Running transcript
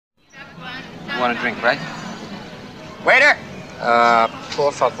want a drink, right? Waiter!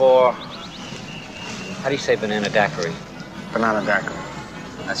 Por favor. How do you say banana daiquiri? Banana daiquiri.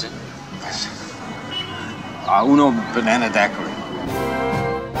 That's it? Yes. Uno banana daiquiri.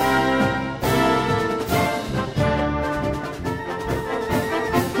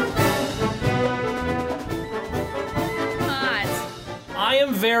 I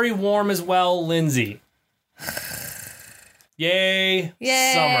am very warm as well, Lindsay. Yay!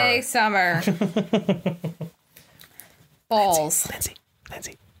 Yay! Summer. Balls.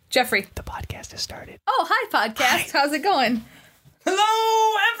 Lindsay. Jeffrey. The podcast has started. Oh, hi, podcast. How's it going?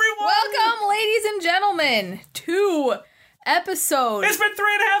 Hello, everyone! Welcome, ladies and gentlemen, to episode... It's been 3.5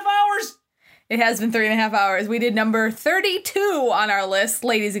 hours! It has been 3.5 hours. We did number 32 on our list,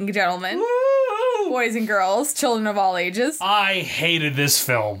 ladies and gentlemen. Woo! Boys and girls, children of all ages. I hated this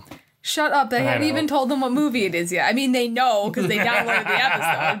film. Shut up. I haven't even told them what movie it is yet. I mean, they know because they downloaded the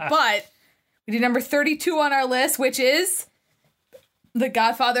episode, but we did number 32 on our list, which is The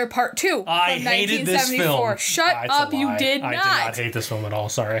Godfather Part II. I hated this film. Shut up, you did not. I did not hate this film at all,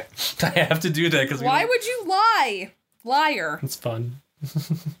 sorry. I have to do that because why would you lie? Liar. It's fun.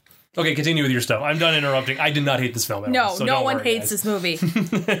 Okay, continue with your stuff. I'm done interrupting. I did not hate this film at all. No, no one hates this movie.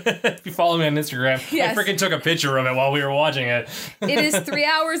 If you follow me on Instagram, yes. I freaking took a picture of it while we were watching it. It is 3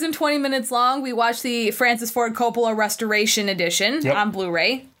 hours and 20 minutes long. We watched the Francis Ford Coppola Restoration Edition on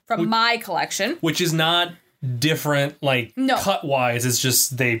Blu-ray from my collection. Which is not different, cut-wise. It's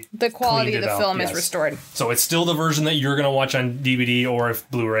just the quality of the film is restored. So it's still the version that you're going to watch on DVD or if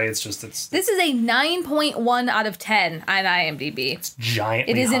Blu-ray. This is a 9.1 out of 10 on IMDb. It's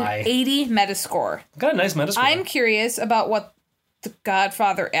giantly high. It is high. an 80 Metascore. Got a nice Metascore. I'm curious about what The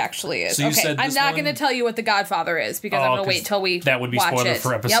Godfather actually is. So you said I'm not going to tell you what The Godfather is because I'm going to wait till we watch it. That would be spoiler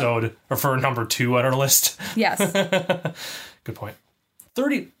for episode or for number 2 on our list. Yes. Good point.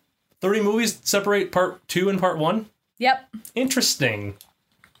 30 movies separate part 2 and part 1? Yep. Interesting.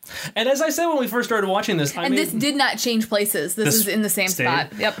 And as I said when we first started watching this... this did not change places. This is in the same spot.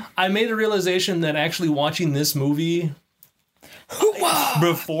 Yep. I made a realization that actually watching this movie...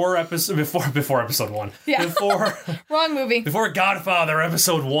 before episode 1. Yeah. Wrong movie. Before Godfather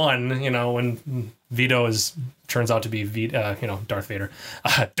episode 1, when Vito turns out to be Darth Vader.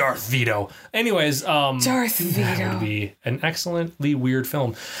 Darth Vito. Anyways, Darth Vito that would be an excellently weird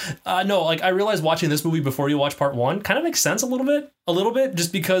film. I realized watching this movie before you watch part 1 kind of makes sense a little bit,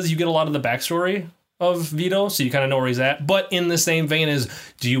 just because you get a lot of the backstory of Vito, so you kind of know where he's at. But in the same vein as,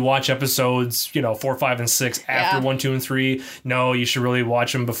 do you watch episodes, 4, 5, and 6 after 1, 2, and 3? No, you should really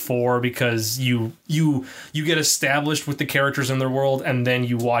watch them before because you get established with the characters in their world, and then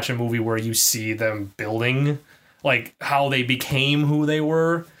you watch a movie where you see them building, how they became who they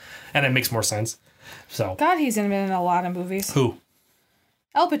were, and it makes more sense. So God, he's been in a lot of movies. Who?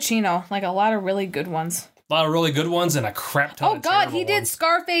 Al Pacino, a lot of really good ones. A lot of really good ones and a crap ton of terrible he did ones.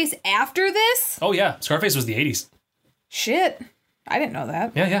 Scarface after this? Oh, yeah. Scarface was the 80s. Shit. I didn't know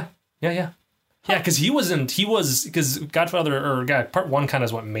that. Yeah. Yeah, because Godfather, part 1 kind of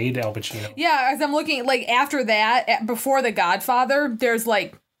is what made Al Pacino. Yeah, as I'm looking, after that, before The Godfather, there's,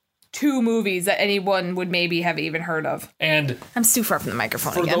 2 movies that anyone would maybe have even heard of. And I'm too far from the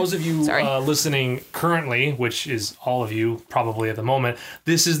microphone for those of you listening currently, which is all of you probably at the moment,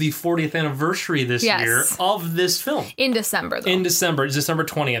 this is the 40th anniversary this year of this film. In December, though. In December. It's December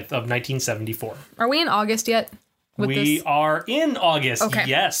 20th of 1974. Are we in August yet? We are in August,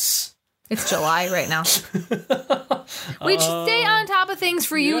 yes. It's July right now. We stay on top of things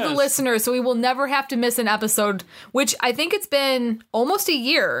for you, the listeners, so we will never have to miss an episode, which I think it's been almost a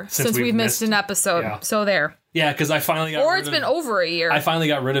year since we've missed an episode. Yeah. So there. Yeah, because I finally got it's been over a year. I finally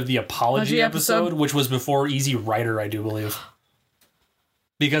got rid of the apology episode, which was before Easy Rider, I do believe.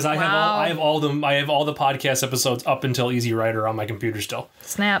 Because I have all the podcast episodes up until Easy Rider on my computer still.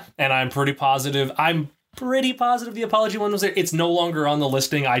 Snap. And I'm pretty positive the apology one was there. It's no longer on the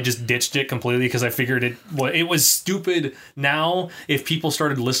listing. I just ditched it completely because I figured it was stupid now if people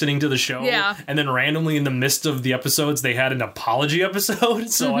started listening to the show and then randomly in the midst of the episodes they had an apology episode,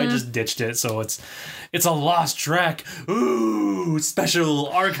 so I just ditched it. So it's a lost track. Ooh, special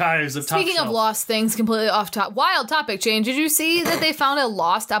archives of Top Shelf. Speaking of lost things, completely off top, wild topic change. Did you see that they found a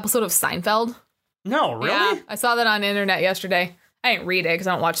lost episode of Seinfeld? No, really? Yeah, I saw that on the internet yesterday. I didn't read it because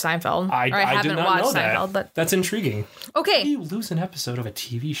I don't watch Seinfeld. I haven't did not watched know Seinfeld, but that's intriguing. Okay. How do you lose an episode of a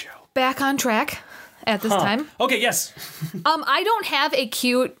TV show? Back on track at this time. Okay, yes. I don't have a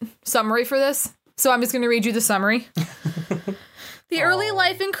cute summary for this, so I'm just going to read you the summary. The early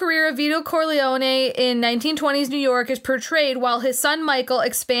life and career of Vito Corleone in 1920s New York is portrayed while his son Michael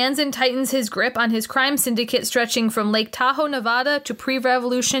expands and tightens his grip on his crime syndicate stretching from Lake Tahoe, Nevada to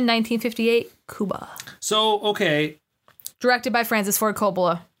pre-revolution 1958 Cuba. So, okay. Directed by Francis Ford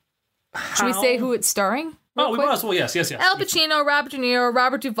Coppola. Should we say who it's starring? Oh, we might as well. Yes. Al Pacino, Robert De Niro,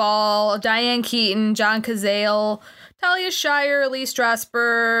 Robert Duvall, Diane Keaton, John Cazale, Talia Shire, Lee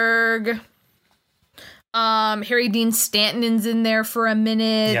Strasberg... Harry Dean Stanton's in there for a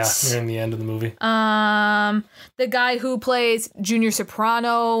minute. Yeah, they're in the end of the movie. The guy who plays Junior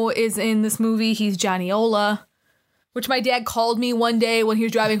Soprano is in this movie. He's Johnny Ola, which my dad called me one day when he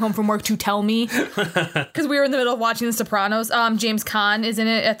was driving home from work to tell me because we were in the middle of watching The Sopranos. James Caan is in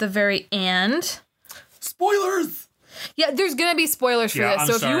it at the very end. Spoilers! Yeah, there's gonna be spoilers for this.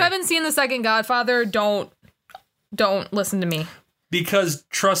 So if you haven't seen the second Godfather, don't listen to me. Because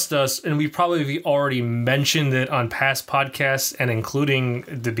trust us, and we probably already mentioned it on past podcasts and including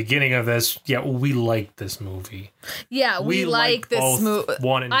the beginning of this, we like this movie. Yeah, we like this movie.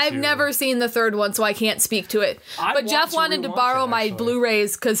 I've never seen the third one, so I can't speak to it. But Jeff wanted to borrow my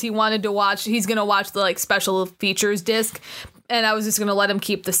Blu-rays because he wanted to watch, he's going to watch the special features disc. And I was just going to let him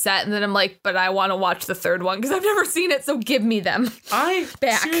keep the set. And then I'm like, but I want to watch the third one because I've never seen it. So give me them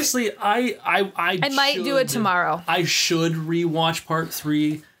back. Seriously, I might do it tomorrow. I should rewatch part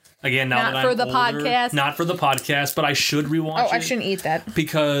 3. Again, now that I'm older. Not for the podcast, but I should rewatch it. Oh, I shouldn't eat that.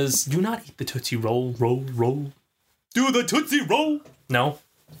 Because do not eat the Tootsie Roll, roll. Do the Tootsie Roll. No,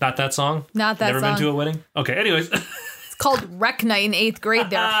 not that song? Not that song. Never been to a wedding? Okay, anyways. Called Rec Night in 8th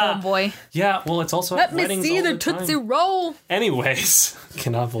grade there, homeboy. Yeah, well, it's also Let me see the Tootsie Roll. Anyways,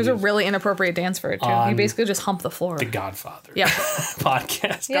 cannot believe there's a really inappropriate dance for it, too. You basically just hump the floor. The Godfather. Yeah.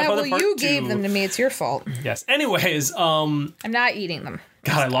 Podcast. Yeah, Godfather well, you Part gave II. them to me. It's your fault. Yes. Anyways, I'm not eating them.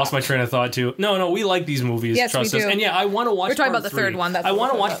 God, I lost my train of thought, too. No, we like these movies. Yes, trust we us. do. And yeah, I want to watch We're talking part about the 3. third one. I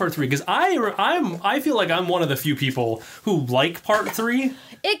want to watch part 3 because I feel like I'm one of the few people who like part 3.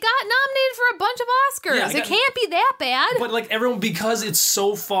 It got nominated for a bunch of Oscars. It can't be that bad. But everyone, because it's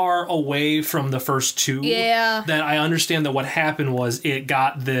so far away from the first 2, that I understand that what happened was it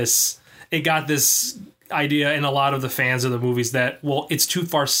got this idea in a lot of the fans of the movies that, well, it's too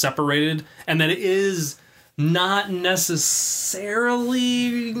far separated and that it is not necessarily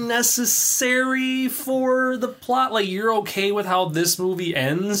necessary for the plot. Like, you're okay with how this movie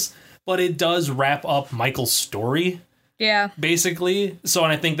ends, but it does wrap up Michael's story. Yeah. Basically. So,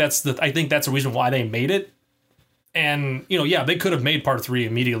 and I think that's the reason why they made it. And, they could have made part 3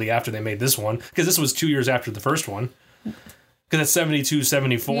 immediately after they made this one, because this was 2 years after the first one. Because it's 72,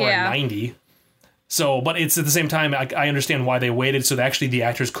 74, and 90. So, but it's at the same time, I understand why they waited, so that actually the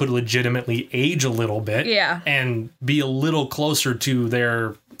actors could legitimately age a little bit. Yeah. And be a little closer to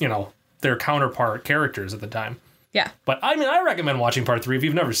their counterpart characters at the time. Yeah. But I recommend watching part 3. If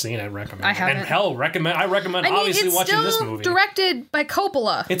you've never seen it, I recommend. I haven't. And hell, I recommend obviously watching this movie. It's still directed by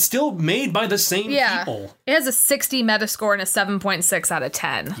Coppola. It's still made by the same people. It has a 60 Metascore and a 7.6 out of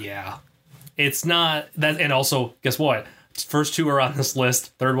 10. Yeah. It's not that, and also, guess what? First 2 are on this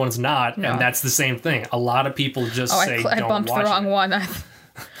list. Third one's not, and that's the same thing. A lot of people just say, I don't bumped watch the wrong one.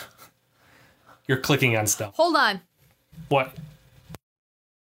 You're clicking on stuff. Hold on. What?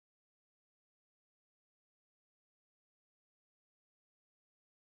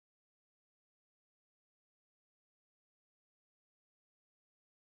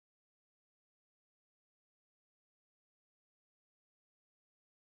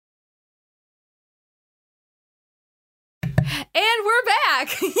 And we're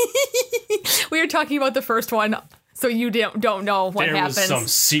back. We were talking about the first one, so you don't know what happens. There was some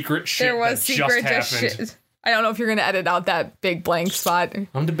secret shit that just happened. I don't know if you're going to edit out that big blank spot.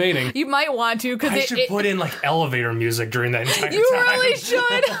 I'm debating. You might want to, because I should put in elevator music during that entire time. You really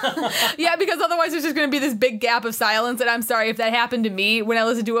should. Yeah, because otherwise there's just going to be this big gap of silence. And I'm sorry if that happened to me when I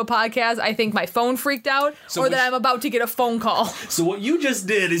listened to a podcast. I think my phone freaked out, or that I'm about to get a phone call. So what you just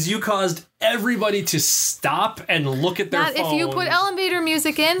did is you caused everybody to stop and look at their phone. Not if you put elevator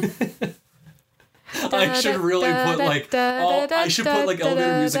music in. I should really put I should put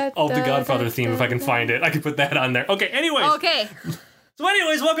elevator music of the Godfather theme if I can find it. I could put that on there. Okay, anyways. Okay. So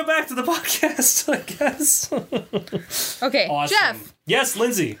anyways, welcome back to the podcast, I guess. Okay, awesome. Jeff. Yes,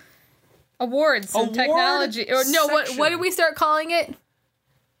 Lindsay. Awards and technology. Or no, what did we start calling it?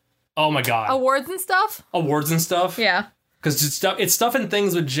 Oh my god. Awards and stuff? Awards and stuff? Yeah. Because it's stuff and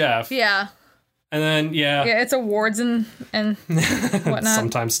things with Jeff. Yeah. And then, Yeah, it's awards and whatnot.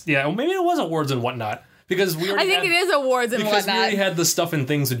 Sometimes, yeah. Well, maybe it was awards and whatnot. Because we already it is awards and whatnot. Because we already had the stuff and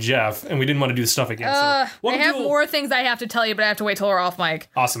things with Jeff, and we didn't want to do the stuff again. I have more things I have to tell you, but I have to wait till we're off mic.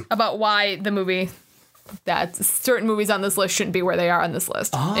 Awesome. About why the movie that certain movies on this list shouldn't be where they are on this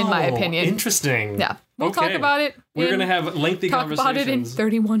list, in my opinion. Interesting. Yeah. We'll talk about it. We're going to have lengthy conversations. Talk about it in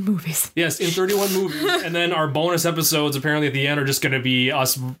 31 movies. Yes, in 31 movies. And then our bonus episodes, apparently at the end, are just going to be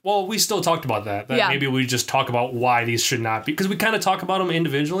us. Well, we still talked about that. Maybe we just talk about why these should not be. Because we kind of talk about them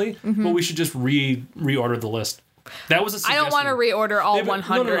individually, but we should just reorder the list. That was a suggestion. I don't want to reorder all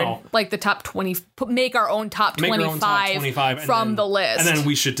 100. No. Like the top 20. Make our own top 25 from the list. And then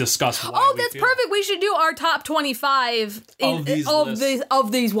we should discuss why. Oh, that's perfect. We should do our top 25 of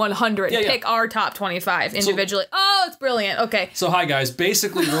these 100. Yeah, Pick our top 25 individually. It's brilliant. Okay. So, hi, guys.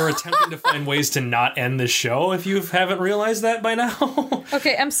 Basically, we're attempting to find ways to not end the show, if you haven't realized that by now.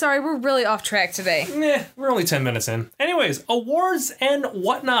 Okay, I'm sorry. We're really off track today. We're only 10 minutes in. Anyways, awards and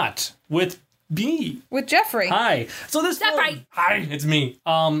whatnot with with Jeffrey. Hi. So this film, hi, it's me.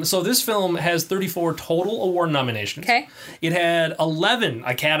 So this film has 34 total award nominations. Okay. It had 11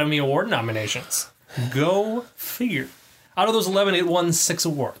 Academy Award nominations. Go figure. Out of those 11, it won 6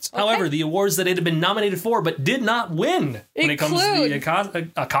 awards. Okay. However, the awards that it had been nominated for but did not win when it comes to the Oscars.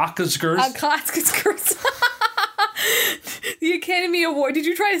 The Academy Award. Did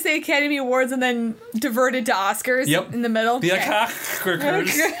you try to say Academy Awards and then diverted to Oscars in the middle? The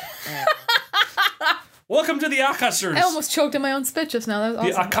Oscars. Welcome to the Oscars. I almost choked on my own spit just now. That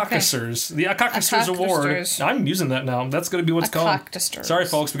was awesome. The Oscars. The Oscars Award. I'm using that now. That's going to be what it's called. Sorry,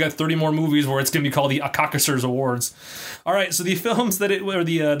 folks. We got 30 more movies where it's going to be called the Oscars Awards. All right. So the films that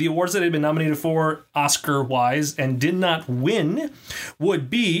the awards that had been nominated for Oscar-wise and did not win would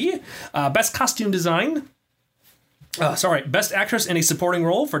be Best Costume Design. Best Actress in a Supporting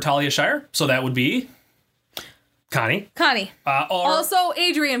Role for Talia Shire. So that would be Connie. Also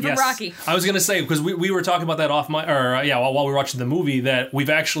Adrian from Rocky. I was going to say, because we were talking about that while we were watching the movie, that we've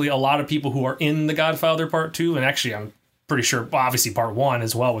actually, a lot of people who are in The Godfather Part II, and actually I'm pretty sure, obviously Part 1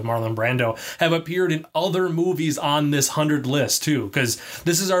 as well with Marlon Brando, have appeared in other movies on this 100 list too, because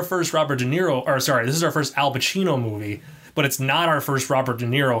this is our first this is our first Al Pacino movie, but it's not our first Robert De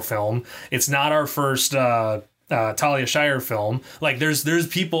Niro film. It's not our first Talia Shire film. Like there's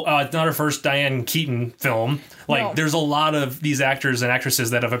people, it's not our first Diane Keaton film. There's a lot of these actors and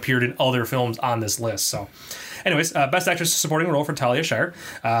actresses that have appeared in other films on this list. So anyways, Best Actress in a Supporting Role for Talia Shire.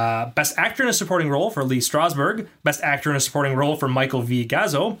 Best Actor in a Supporting Role for Lee Strasberg. Best Actor in a Supporting Role for Michael V.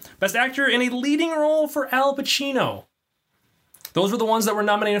 Gazzo. Best Actor in a Leading Role for Al Pacino. Those were the ones that were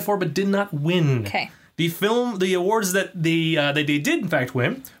nominated for but did not win. Okay. The awards that they did in fact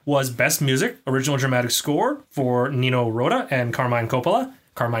win was Best Music, Original Dramatic Score for Nino Rota and Carmine Coppola.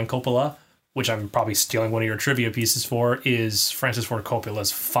 Carmine Coppola, which I'm probably stealing one of your trivia pieces for, is Francis Ford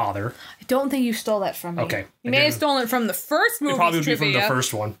Coppola's father. I don't think you stole that from me. Okay. You may have stolen it from the first movie. It probably would be from the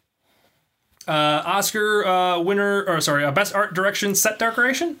first one. Oscar Best Art Direction Set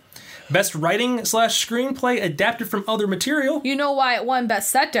Decoration. Best Writing/Screenplay Adapted from Other Material. You know why it won Best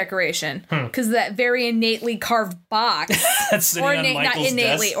Set Decoration? Because that very innately carved box. That's sitting on Michael's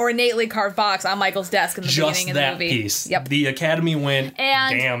desk. Or innately carved box on Michael's desk in the beginning of the movie. Just that piece. Yep. The Academy went,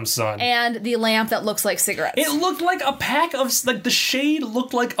 damn son. And the lamp that looks like cigarettes. It looked like a pack of, the shade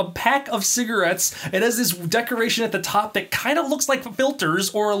looked like a pack of cigarettes. It has this decoration at the top that kind of looks like filters,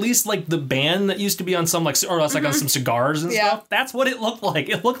 or at least like the band that used to be on some, on some cigars and stuff. That's what it looked like.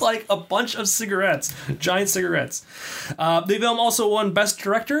 It looked like a bunch of cigarettes, giant cigarettes. The film also won Best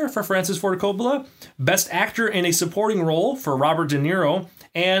Director for Francis Ford Coppola, Best Actor in a Supporting Role for Robert De Niro,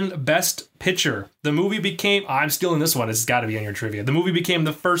 and Best Picture. The movie became, I'm stealing this one, it's got to be in your trivia. The movie became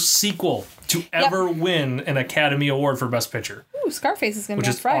the first sequel to ever win an Academy Award for Best Picture. Ooh, Scarface is going to be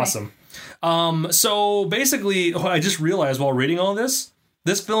on Friday. Which is awesome. So basically, I just realized while reading all this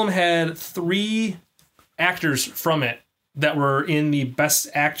film had 3 actors from it that were in the Best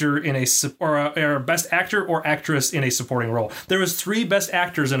Actor in or Best Actor or Actress in a Supporting Role. There was 3 Best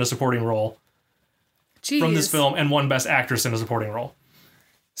Actors in a Supporting Role from this film, and 1 Best Actress in a Supporting Role.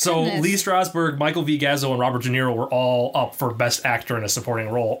 So Lee Strasberg, Michael V. Gazzo, and Robert De Niro were all up for Best Actor in a Supporting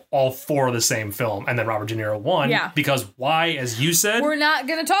Role, all for the same film, and then Robert De Niro won. Yeah. Because why, as you said? We're not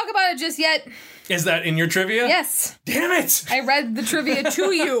going to talk about it just yet. Is that in your trivia? Yes. Damn it! I read the trivia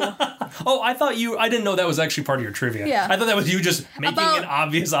to you. Oh, I didn't know that was actually part of your trivia. Yeah. I thought that was you just making an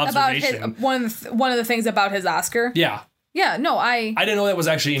obvious observation. About one of the things about his Oscar. Yeah. Yeah, no, I didn't know that was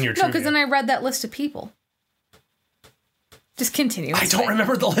actually in your trivia. No, because then I read that list of people. Just continue. I don't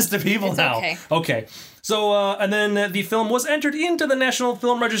remember the list of people now. Okay. So, and then the film was entered into the National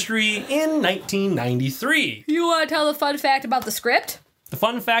Film Registry in 1993. You want to tell the fun fact about the script? The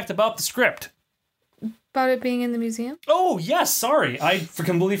fun fact about the script. About it being in the museum? Oh, yes, sorry. I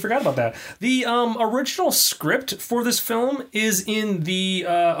completely forgot about that. The original script for this film is in the,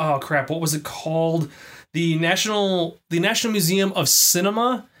 what was it called? the National Museum of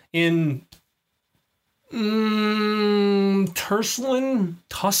Cinema in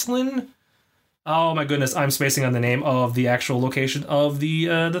Tuslin. Oh my goodness, I'm spacing on the name of the actual location of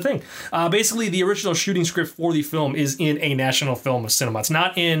the thing. Basically, the original shooting script for the film is in a National Film of Cinema. It's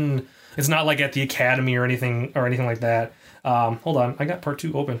not like at the Academy or anything like that. Hold on, I got part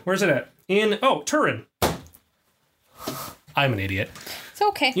 2 open. Where's it at? Turin. I'm an idiot. It's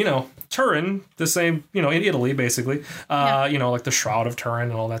okay. Turin, the same, in Italy, basically. Like the Shroud of Turin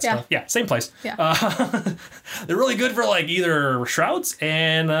and all that stuff. Yeah, same place. Yeah. They're really good for, like, either shrouds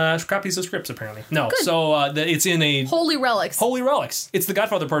and copies of scripts, apparently. No, good. So it's in a... Holy Relics. Holy Relics. It's the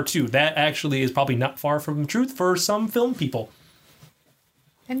Godfather Part II. That actually is probably not far from the truth for some film people.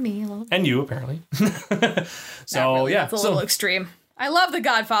 And me a little bit. And you, apparently. So, really. yeah. That's a little extreme. I love The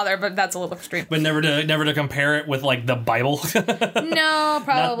Godfather, but that's a little extreme. But never to compare it with, like, the Bible. No,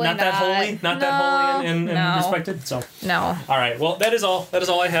 probably not. Not that holy? Not that holy and respected? So. No. All right. Well, that is all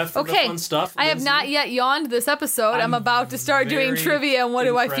I have for the fun stuff. I have not yet yawned this episode. I'm about to start doing trivia, and what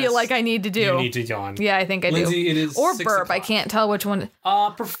do I feel like I need to do? You need to yawn. Yeah, I think I Lindsay, do. it is or 6 burp. o'clock. I can't tell which one.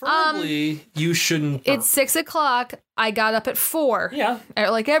 Preferably, you shouldn't burp. It's 6 o'clock. I got up at 4. Yeah.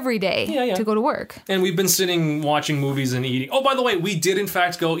 Like every day to go to work. And we've been sitting watching movies and eating. Oh, by the way, we did in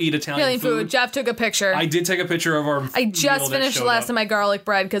fact go eat Italian food. Jeff took a picture. I did take a picture of our I just finished the last of my garlic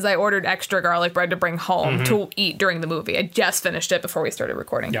bread because I ordered extra garlic bread to bring home to eat during the movie. I just finished it before we started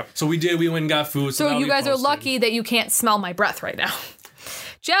recording. Yep. So we did. We went and got food. So you guys are lucky that you can't smell my breath right now.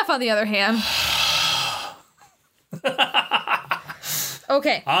 Jeff, on the other hand...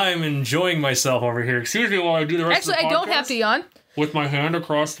 Okay. I'm enjoying myself over here. Excuse me while I do the rest of the podcast. Actually, I don't have to yawn. With my hand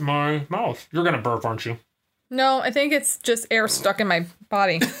across my mouth. You're going to burp, aren't you? No, I think it's just air stuck in my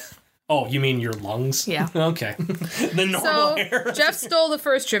body. Oh, you mean your lungs? Yeah. Okay. The normal air. Jeff stole the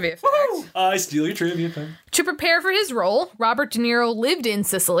first trivia fact. I steal your trivia fact. To prepare for his role, Robert De Niro lived in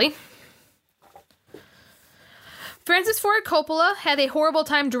Sicily. Francis Ford Coppola had a horrible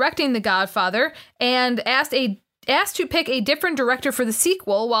time directing The Godfather and asked to pick a different director for the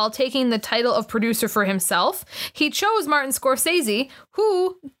sequel while taking the title of producer for himself. He chose Martin Scorsese,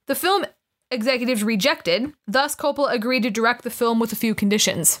 who the film executives rejected. Thus, Coppola agreed to direct the film with a few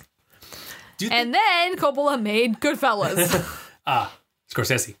conditions. And then Coppola made Goodfellas.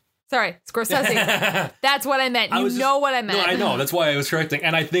 Scorsese. Sorry, Scorsese. That's what I meant. You know what I meant. No, I know. That's why I was correcting.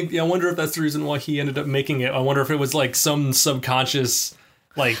 And I think, I wonder if that's the reason why he ended up making it. I wonder if it was like some subconscious...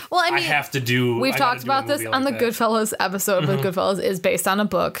 I have to do... We've talked about this on the Goodfellas episode, but Goodfellas is based on a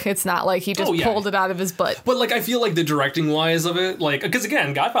book. It's not like he just pulled it out of his butt. But, I feel like the directing-wise of it, because,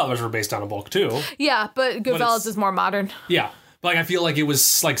 again, Godfathers were based on a book, too. Yeah, but Goodfellas is more modern. Yeah. But, I feel like it was,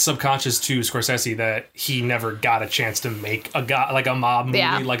 subconscious to Scorsese that he never got a chance to make a mob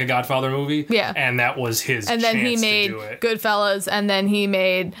movie, like a Godfather movie. Yeah. And that was his And then he made Goodfellas, and then he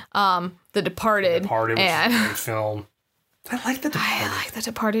made The Departed. The Departed was a great film. I like The Departed. I like The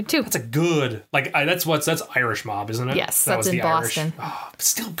Departed too. That's a good, that's Irish Mob, isn't it? Yes, that's in Boston. But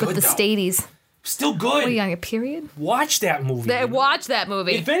still good, with the Stadies. Still good. What are you on a period? Watch that movie. Watch that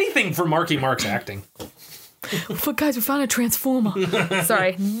movie. If anything, for Marky Mark's acting. But guys, we found a transformer.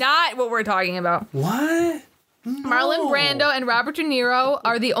 Sorry, not what we're talking about. What? No. Marlon Brando and Robert De Niro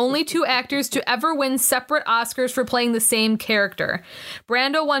are the only two actors to ever win separate Oscars for playing the same character.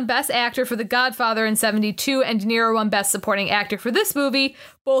 Brando won Best Actor for The Godfather in '72, and De Niro won Best Supporting Actor for this movie,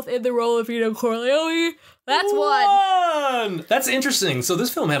 both in the role of Vito Corleone. That's one. That's interesting. So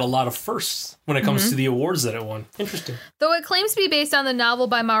this film had a lot of firsts when it comes to the awards that it won. Interesting. Though it claims to be based on the novel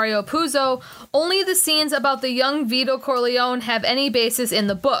by Mario Puzo, only the scenes about the young Vito Corleone have any basis in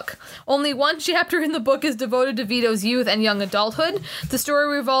the book. Only one chapter in the book is devoted to Vito's youth and young adulthood. The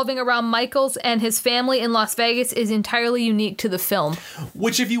story revolving around Michaels and his family in Las Vegas is entirely unique to the film.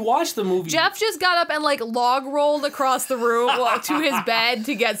 Which, if you watch the movie... Jeff just got up and, log rolled across the room to his bed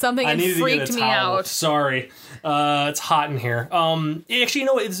to get something and freaked me out. Sorry. It's hot in here. Actually,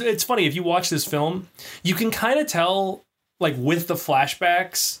 it's funny. If you watch this film, you can kind of tell, with the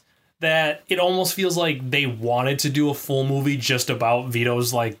flashbacks, that it almost feels like they wanted to do a full movie just about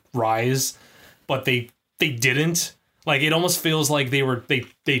Vito's, rise, but they didn't. It almost feels like they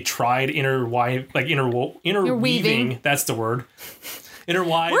tried interweaving. That's the word.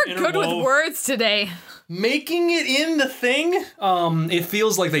 We're good with words today. Making it in the thing, it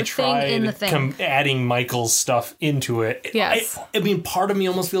feels like they tried adding Michael's stuff into it. Yes. I mean, part of me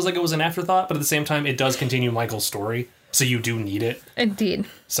almost feels like it was an afterthought, but at the same time, it does continue Michael's story, so you do need it. Indeed.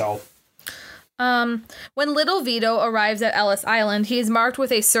 So. When little Vito arrives at Ellis Island, he is marked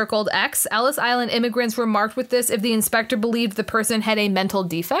with a circled X. Ellis Island immigrants were marked with this if the inspector believed the person had a mental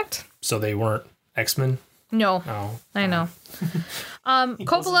defect. So they weren't X-Men? No. Oh. I know.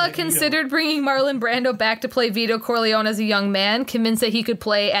 Coppola considered bringing Marlon Brando back to play Vito Corleone as a young man, convinced that he could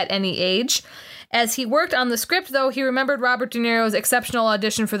play at any age. As he worked on the script, though, he remembered Robert De Niro's exceptional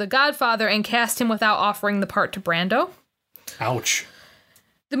audition for The Godfather and cast him without offering the part to Brando. Ouch.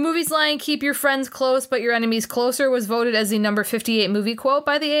 The movie's line, "Keep your friends close, but your enemies closer," was voted as the number 58 movie quote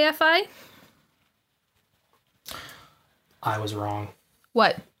by the AFI. I was wrong.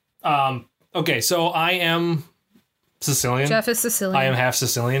 What? Okay, so I am Sicilian. Jeff is Sicilian. I am half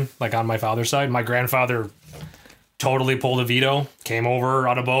Sicilian, like on my father's side. My grandfather totally pulled a Vito, came over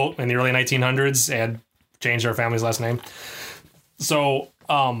on a boat in the early 1900s and changed our family's last name. So,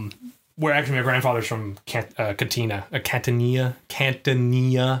 we're actually, my grandfather's from Catania,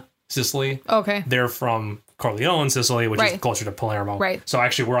 Sicily. Okay. They're from Corleone, Sicily, which Right. is closer to Palermo. Right. So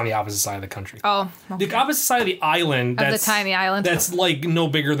actually, we're on the opposite side of the country. Oh. Okay. The opposite side of the island. Of the tiny island. That's like no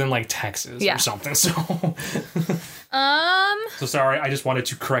bigger than like Texas Yeah. or something. So, so sorry. I just wanted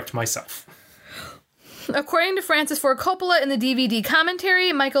to correct myself. According to Francis Ford Coppola in the DVD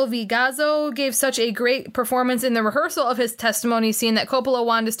commentary, Michael V. Gazzo gave such a great performance in the rehearsal of his testimony scene that Coppola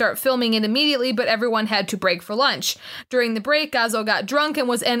wanted to start filming it immediately, but everyone had to break for lunch. During the break, Gazzo got drunk and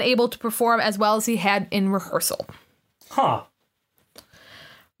was unable to perform as well as he had in rehearsal. Huh.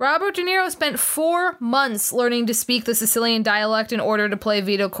 Robert De Niro spent 4 months learning to speak the Sicilian dialect in order to play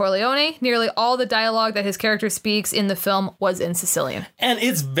Vito Corleone. Nearly all the dialogue that his character speaks in the film was in Sicilian. And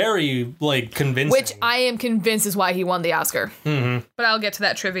it's very, like, convincing. Which I am convinced is why he won the Oscar. Mm-hmm. But I'll get to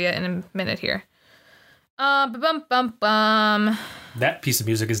that trivia in a minute here. That piece of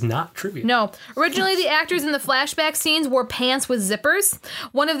music is not trivia. No. Originally, the actors in the flashback scenes wore pants with zippers.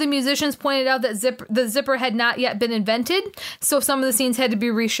 One of the musicians pointed out that the zipper had not yet been invented, so some of the scenes had to be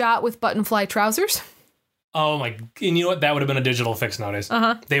reshot with button-fly trousers. Oh my, and you know what? That would have been a digital fix nowadays.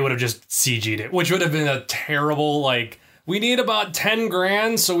 Uh-huh. They would have just CG'd it, which would have been a terrible, like, we need about 10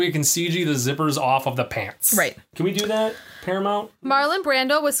 grand so we can CG the zippers off of the pants. Right. Can we do that, Paramount? Marlon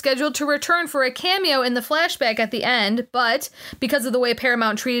Brando was scheduled to return for a cameo in the flashback at the end, but because of the way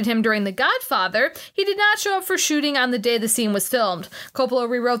Paramount treated him during The Godfather, he did not show up for shooting on the day the scene was filmed. Coppola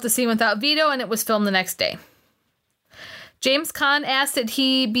rewrote the scene without Vito, and it was filmed the next day. James Caan asked that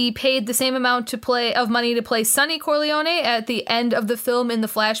he be paid the same amount of money to play Sonny Corleone at the end of the film in the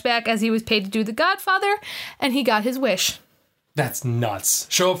flashback as he was paid to do The Godfather, and he got his wish. That's nuts.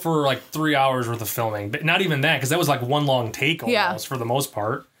 Show up for like 3 hours worth of filming, but not even that, because that was like one long take almost for the most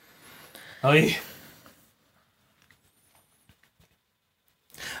part. Okay,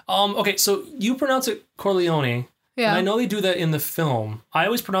 so you pronounce it Corleone. Yeah. And I know they do that in the film. I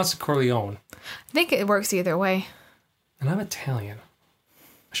always pronounce it Corleone. I think it works either way. And I'm Italian.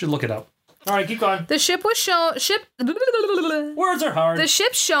 I should look it up. All right, keep going. The ship was shown. Words are hard. The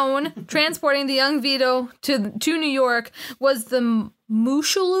ship shown transporting the young Vito to New York was the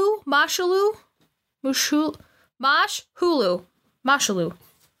Moshulu.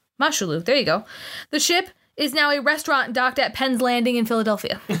 There you go. The ship is now a restaurant docked at Penn's Landing in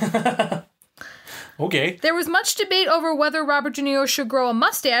Philadelphia. Okay. There was much debate over whether Robert De Niro should grow a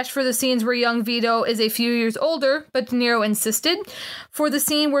mustache for the scenes where young Vito is a few years older, but De Niro insisted. For the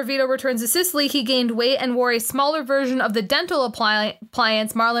scene where Vito returns to Sicily, he gained weight and wore a smaller version of the dental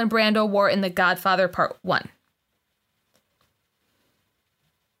appliance Marlon Brando wore in The Godfather Part I.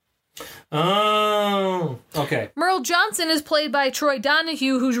 Oh, okay. Merle Johnson is played by Troy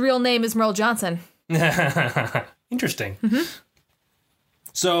Donahue, whose real name is Merle Johnson. Interesting. Mm-hmm.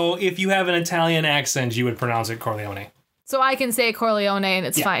 So if you have an Italian accent, you would pronounce it Corleone. So I can say Corleone and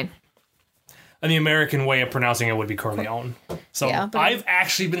it's fine. And the American way of pronouncing it would be Corleone. So Yeah, but I've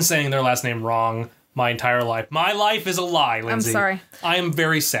actually been saying their last name wrong my entire life. My life is a lie, Lindsay. I'm sorry. I am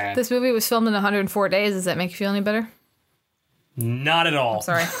very sad. This movie was filmed in 104 days. Does that make you feel any better? Not at all.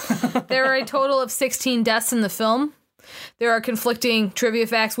 Sorry. There are a total of 16 deaths in the film. There are conflicting trivia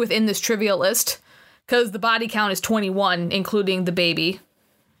facts within this trivia list, because the body count is 21, including the baby.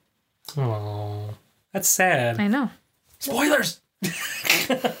 Oh, that's sad. I know. Spoilers!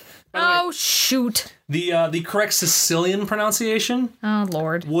 Oh, shoot. The correct Sicilian pronunciation Oh,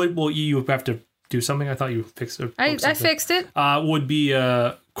 Lord. you have to do something. I thought you fixed it. I fixed it. Would be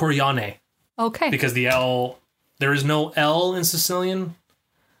Coriane, Okay. because the L, there is no L in Sicilian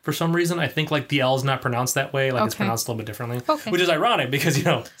for some reason. I think like the L is not pronounced that way. Like it's Okay. pronounced a little bit differently. Okay. Which is ironic because,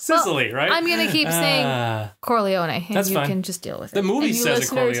 Sicily, right? I'm going to keep saying Corleone, and that's you fine. can just deal with it. The movie And you says it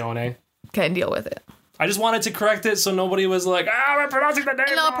listeners Corleone. can deal with it. I just wanted to correct it so nobody was like, we're pronouncing the name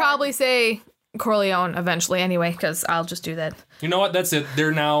And I'll wrong." probably say Corleone eventually anyway, because I'll just do that. You know what? That's it.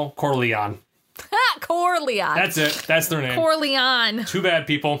 They're now Corleone. Corleone. That's it. That's their name. Corleone. Too bad,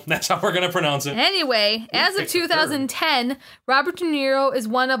 people. That's how we're going to pronounce it. Anyway, as of 2010, Robert De Niro is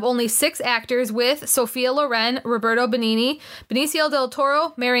one of only 6 actors with Sophia Loren, Roberto Benigni, Benicio del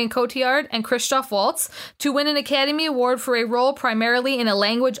Toro, Marion Cotillard, and Christoph Waltz to win an Academy Award for a role primarily in a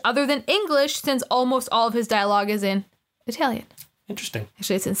language other than English, since almost all of his dialogue is in Italian. Interesting.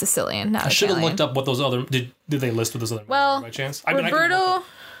 Actually, it's in Sicilian, not I should have Italian. looked up what those other... Did they list what those other movies were by chance? Roberto...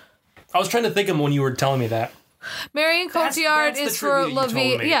 I was trying to think of them when you were telling me that. Marion Cotillard is for La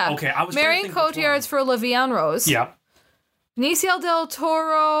Vie. Yeah. Okay, I was Marion Cotillard's for La Vie en Rose. Yeah. Benicio del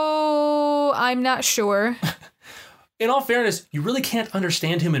Toro, I'm not sure. In all fairness, you really can't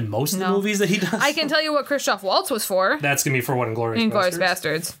understand him in most of the movies that he does. I can tell you what Christoph Waltz was for. That's going to be for what, Inglourious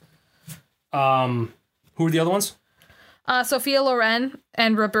Bastards? Who are the other ones? Sophia Loren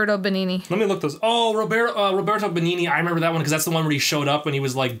and Roberto Benigni. Let me look those. Oh, Roberto Benigni. I remember that one because that's the one where he showed up and he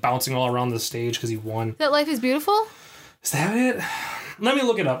was like bouncing all around the stage because he won. That Life is Beautiful? Is that it? Let me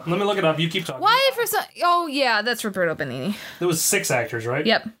look it up. You keep talking. Why for some... Oh, yeah, that's Roberto Benigni. There was 6 actors, right?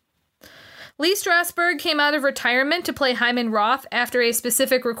 Yep. Lee Strasberg came out of retirement to play Hyman Roth after a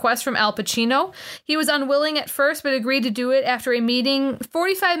specific request from Al Pacino. He was unwilling at first, but agreed to do it after a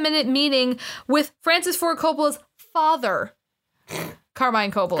 45-minute meeting with Francis Ford Coppola's father,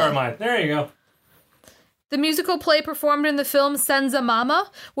 Carmine Coppola. Carmine. There you go. The musical play performed in the film Senza Mama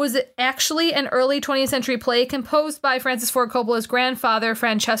was actually an early 20th century play composed by Francis Ford Coppola's grandfather,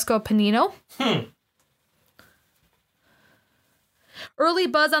 Francesco Panino. Early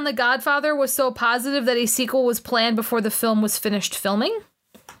buzz on The Godfather was so positive that a sequel was planned before the film was finished filming.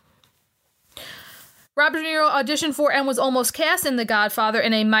 Robert De Niro auditioned for and was almost cast in The Godfather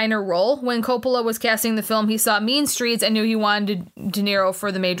in a minor role. When Coppola was casting the film, he saw Mean Streets and knew he wanted De Niro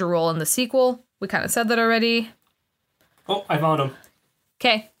for the major role in the sequel. We kind of said that already. Oh, I found him.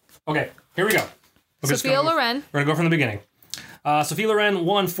 Okay, here we go. Sophia Loren. We're going to go from the beginning. Sophia Loren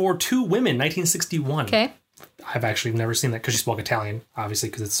won for Two Women, 1961. Okay. I've actually never seen that because she spoke Italian, obviously,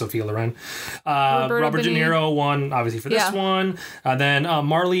 because it's Sophia Loren. Robert De Niro won, obviously, for this one. Then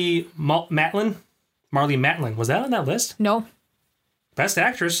Marlee Matlin. Marlee Matlin. Was that on that list? No. Best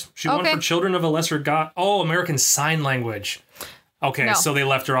Actress. She won for Children of a Lesser God. Oh, American Sign Language. Okay, so they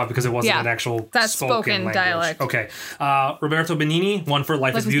left her off because it wasn't an actual spoken dialect. Okay. Roberto Benigni won for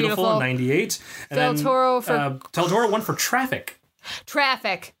Life is Beautiful in 98. And Del Toro won for Traffic.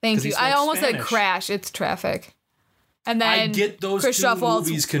 Traffic. Thank you. I almost said Crash. It's Traffic. And then I get those two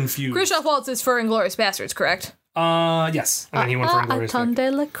movies confused. Christoph Waltz is for Inglourious Bastards, correct? Yes. And then he went for Inglourious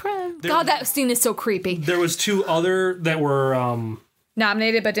Bastards. God, that scene is so creepy. There was 2 other that were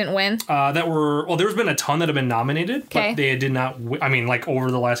nominated but didn't win. There's been a ton that have been nominated, but they did not I mean, like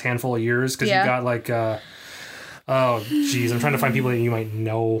over the last handful of years, because you got like oh geez, I'm trying to find people that you might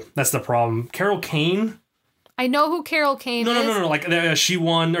know. That's the problem. Carol Kane. I know who Carol Kane is. No. Like she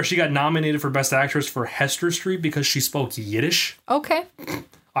won, or she got nominated for Best Actress for Hester Street because she spoke Yiddish. Okay.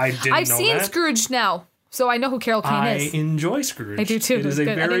 I've seen Scrooge now, so I know who Carol Kane is. I enjoy Scrooge. I do too. It is a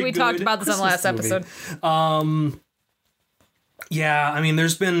very I think we talked about this on the last episode. Yeah, I mean,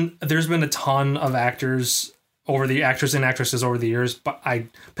 there's been a ton of actors over the actors and actresses over the years, but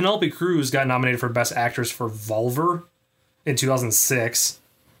Penelope Cruz got nominated for Best Actress for Vulver in 2006.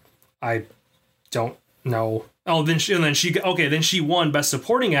 I don't know. Oh, then she won Best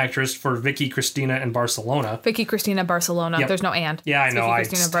Supporting Actress for Vicky Cristina in Barcelona. Vicky Cristina Barcelona. Yep. There's no and. Yeah, I know. I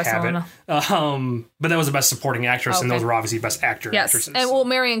just Barcelona. Have it. But that was the Best Supporting Actress, and those were obviously Best Actor actresses. And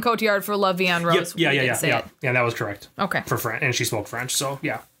Marion Cotillard for La Vie en Rose. Yep. Yeah, that was correct. Okay. For French, and she spoke French, so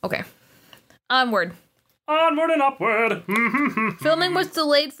yeah. Okay. Onward and upward. Filming was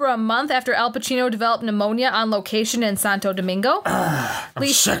delayed for a month after Al Pacino developed pneumonia on location in Santo Domingo. I'm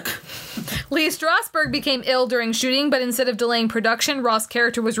sick. Lee Strasberg became ill during shooting, but instead of delaying production, Roth's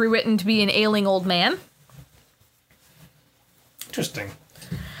character was rewritten to be an ailing old man. Interesting.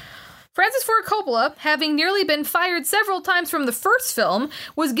 Francis Ford Coppola, having nearly been fired several times from the first film,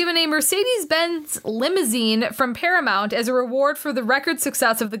 was given a Mercedes-Benz limousine from Paramount as a reward for the record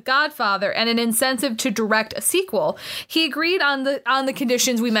success of The Godfather and an incentive to direct a sequel. He agreed on the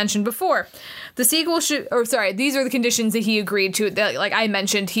conditions we mentioned before. The sequel these are the conditions that he agreed to. That, like I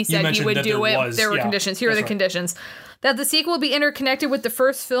mentioned, he said he would do it. There were conditions. Here are the conditions. That the sequel be interconnected with the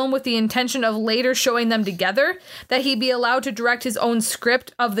first film with the intention of later showing them together, that he be allowed to direct his own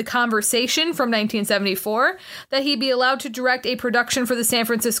script of The Conversation from 1974, that he be allowed to direct a production for the San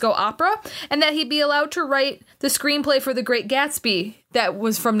Francisco Opera, and that he be allowed to write the screenplay for The Great Gatsby that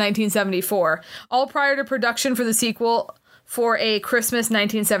was from 1974, all prior to production for the sequel for a Christmas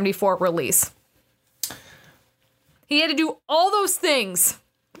 1974 release. He had to do all those things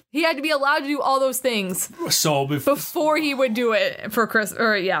He had to be allowed to do all those things So before he would do it for Chris.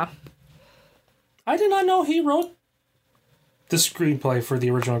 Or yeah, I did not know he wrote the screenplay for the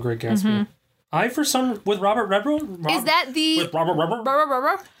original Great Gatsby. With Robert Redford. Is that the with Robert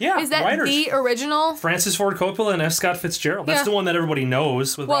Redford? Yeah, Is that writers. the original? Francis Ford Coppola and F. Scott Fitzgerald. That's the one that everybody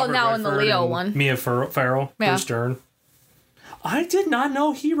knows. With Robert now Redford in the Leo and one, Mia Farrow, Bruce Dern. I did not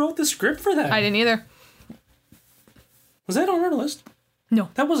know he wrote the script for that. I didn't either. Was that on our list? No,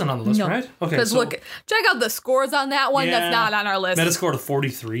 that wasn't on the list, right? Okay, because look, check out the scores on that one. Yeah, that's not on our list. Metascore to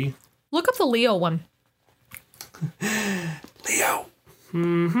 43. Look up the Leo one. Leo.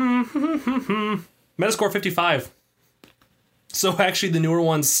 Metascore 55. So actually, the newer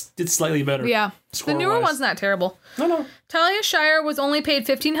ones did slightly better. Yeah, the newer one's not terrible. No. Talia Shire was only paid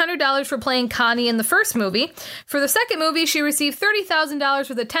 $1,500 for playing Connie in the first movie. For the second movie, she received $30,000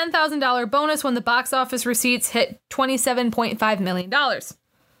 with a $10,000 bonus when the box office receipts hit $27.5 million.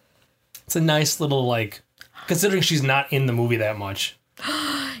 It's a nice little, considering she's not in the movie that much.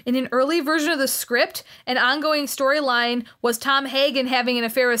 In an early version of the script, an ongoing storyline was Tom Hagen having an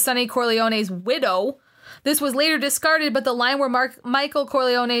affair with Sonny Corleone's widow. This was later discarded, but the line where Michael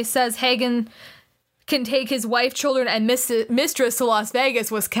Corleone says Hagen can take his wife, children, and mistress to Las Vegas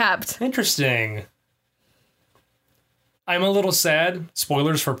was kept. Interesting. I'm a little sad.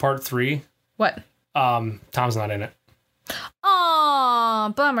 Spoilers for part 3. What? Tom's not in it. Aw,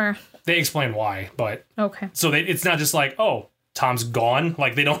 bummer. They explain why, but... Okay. So it's not just like, oh, Tom's gone.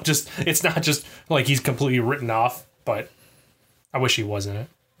 Like, they don't just... It's not just like he's completely written off, but I wish he was in it.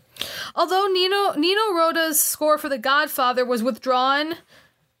 Although Nino Rota's score for The Godfather was withdrawn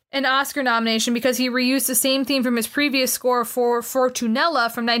an Oscar nomination because he reused the same theme from his previous score for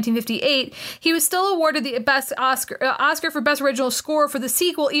Fortunella from 1958, he was still awarded the best Oscar for Best Original Score for the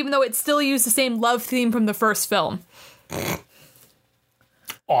sequel, even though it still used the same love theme from the first film.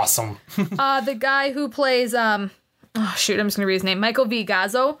 Awesome. The guy who plays I'm just gonna read his name. Michael V.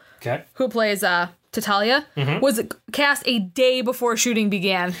 Gazzo, okay, who plays Tatalia, was cast a day before shooting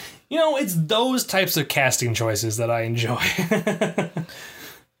began. You know, it's those types of casting choices that I enjoy.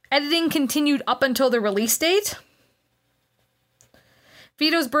 Editing continued up until the release date.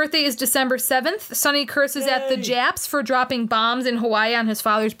 Vito's birthday is December 7th. Sonny curses at the Japs for dropping bombs in Hawaii on his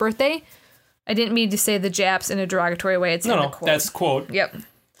father's birthday. I didn't mean to say the Japs in a derogatory way. It's in the quote. That's quote. Yep.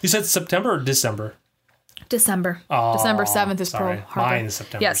 You said September or December? December. Oh, December 7th is sorry. Pearl Harbor. Mine is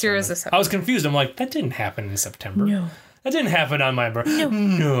September. Yes, yours is September. I was confused. I'm like, that didn't happen in September. No. That didn't happen on my birthday.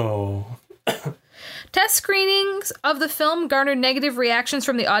 No. Test screenings of the film garnered negative reactions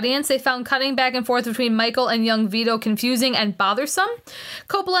from the audience. They found cutting back and forth between Michael and young Vito confusing and bothersome.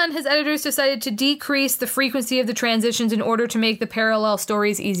 Coppola and his editors decided to decrease the frequency of the transitions in order to make the parallel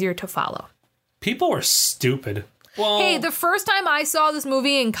stories easier to follow. People were stupid. Well, hey, the first time I saw this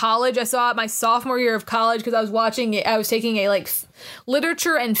movie in college, I saw it my sophomore year of college because I was taking a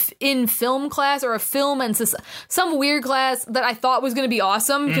literature and in film class, or a film and some weird class that I thought was going to be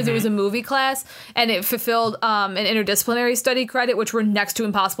awesome because it was a movie class and it fulfilled an interdisciplinary study credit, which were next to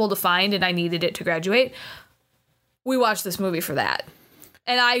impossible to find, and I needed it to graduate. We watched this movie for that.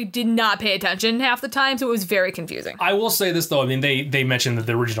 And I did not pay attention half the time, so it was very confusing. I will say this, though. I mean, they mentioned that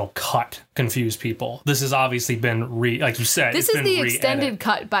the original cut confused people. This has obviously been, like you said, this is the extended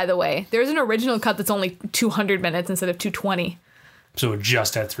cut, by the way. There's an original cut that's only 200 minutes instead of 220. So it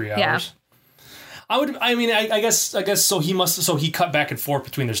just had 3 hours. Yeah. I guess so he cut back and forth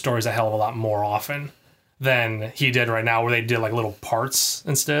between their stories a hell of a lot more often than he did right now, where they did like little parts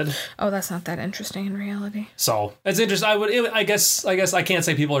instead. Oh, that's not that interesting in reality. So it's interesting. I guess I can't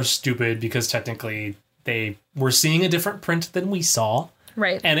say people are stupid because technically they were seeing a different print than we saw.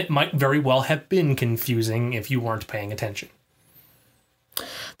 Right. And it might very well have been confusing if you weren't paying attention.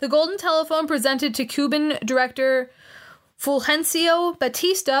 The Golden Telephone presented to Cuban director Fulgencio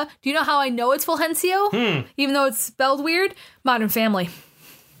Batista. Do you know how I know it's Fulgencio? Even though it's spelled weird? Modern Family.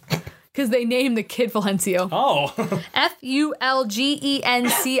 Because they named the kid Fulgencio. Oh. Fulgencio.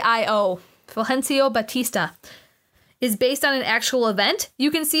 Fulgencio Batista. Is based on an actual event.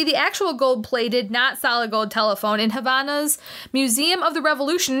 You can see the actual gold-plated, not solid gold telephone in Havana's Museum of the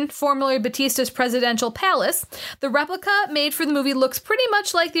Revolution, formerly Batista's presidential palace. The replica made for the movie looks pretty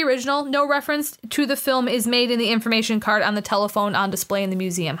much like the original. No reference to the film is made in the information card on the telephone on display in the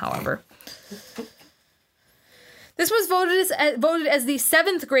museum, however. This was voted as the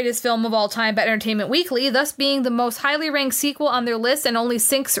 7th greatest film of all time by Entertainment Weekly, thus being the most highly ranked sequel on their list and only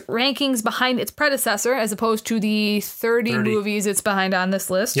 6 rankings behind its predecessor, as opposed to the 30 movies it's behind on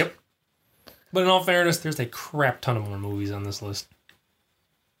this list. Yep. But in all fairness, there's a crap ton of more movies on this list.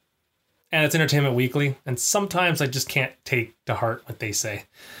 and it's Entertainment Weekly, and sometimes I just can't take to heart what they say.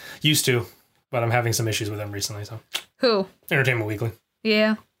 Used to, but I'm having some issues with them recently. So Who? Entertainment Weekly.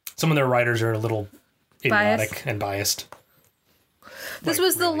 Yeah. Some of their writers are a little idiotic and biased. This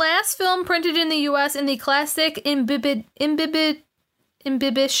was the last film printed in the U.S. in the classic imbibition.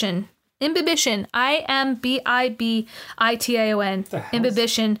 IMBIBITION.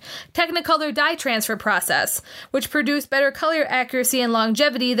 Imbibition. Technicolor dye transfer process, which produced better color accuracy and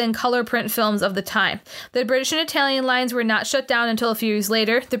longevity than color print films of the time. The British and Italian lines were not shut down until a few years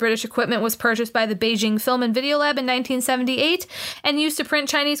later. The British equipment was purchased by the Beijing Film and Video Lab in 1978 and used to print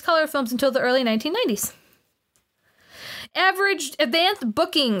Chinese color films until the early 1990s. Average advanced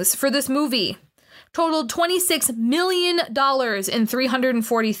bookings for this movie totaled $26 million in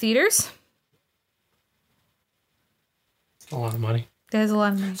 340 theaters. A lot of money. That is a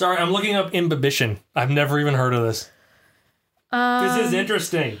lot of money. Sorry, I'm looking up imbibition. I've never even heard of this. This is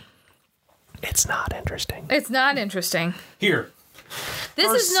interesting. It's not interesting. It's not interesting. Here. This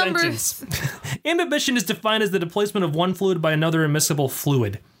First is number... sentence. Imbibition is defined as the displacement of one fluid by another immiscible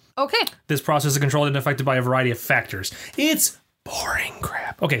fluid. Okay. This process is controlled and affected by a variety of factors. It's boring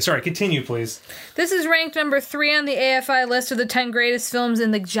crap. Okay, sorry, continue, please. This is ranked number 3 on the AFI list of the 10 greatest films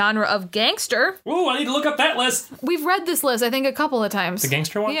in the genre of gangster. Ooh, I need to look up that list. We've read this list, I think, a couple of times. The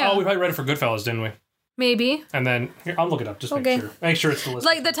gangster one? Yeah. Oh, we probably read it for Goodfellas, didn't we? Maybe. And then, here, I'll look it up, just Okay. make sure. Make sure it's the list.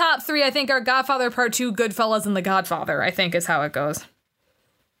 Like, the top 3, I think, are Godfather Part II, Goodfellas, and The Godfather, I think is how it goes.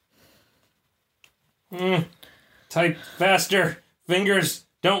 Type faster. Fingers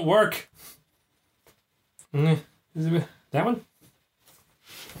don't work. That one?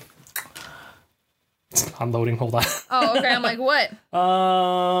 It's unloading. Hold on. Oh, okay. I'm like, what?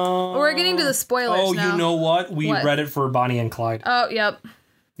 We're getting to the spoilers now. You know what? We read it for Bonnie and Clyde. Oh, yep.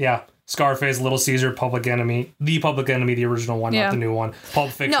 Yeah. Scarface, Little Caesar, Public Enemy. The original one, not the new one.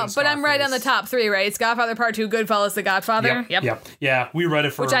 Pulp Fiction, No, but I'm right on the top 3, right? It's Godfather Part 2, Goodfellas, The Godfather. Yep. Yeah, we read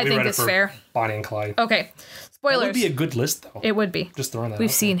it for... Which I think is fair. Bonnie and Clyde. Okay. Spoilers. That would be a good list, though. It would be. Just throwing that We've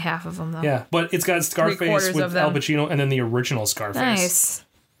out seen half of them, though. Yeah, but it's got Scarface with Al Pacino and then the original Scarface. Nice.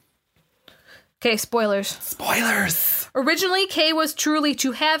 Okay, spoilers. Spoilers! Originally, Kay was truly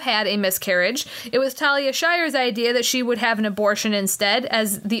to have had a miscarriage. It was Talia Shire's idea that she would have an abortion instead,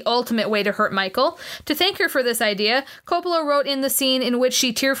 as the ultimate way to hurt Michael. To thank her for this idea, Coppola wrote in the scene in which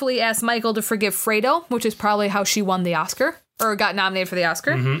she tearfully asked Michael to forgive Fredo, which is probably how she won the Oscar, or got nominated for the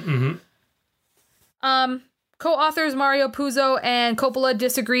Oscar. Co-authors Mario Puzo and Coppola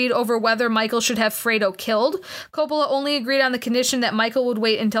disagreed over whether Michael should have Fredo killed. Coppola only agreed on the condition that Michael would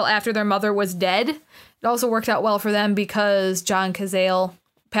wait until after their mother was dead. It also worked out well for them because John Cazale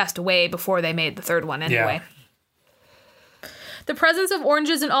passed away before they made the third one anyway. Yeah. The presence of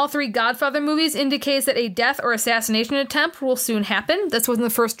oranges in all 3 Godfather movies indicates that a death or assassination attempt will soon happen. This wasn't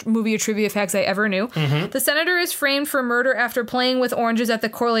the first movie or trivia facts I ever knew. The senator is framed for murder after playing with oranges at the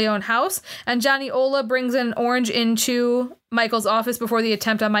Corleone house, and Johnny Ola brings an orange into Michael's office before the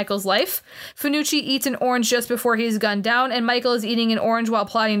attempt on Michael's life. Finucci eats an orange just before he's gunned down, and Michael is eating an orange while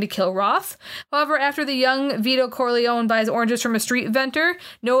plotting to kill Roth. However, after the young Vito Corleone buys oranges from a street vendor,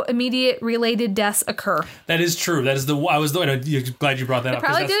 no immediate related deaths occur. That is true. That is glad you brought that up. He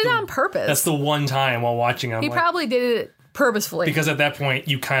probably did it on purpose. That's the one time while watching. He probably did it purposefully. Because at that point,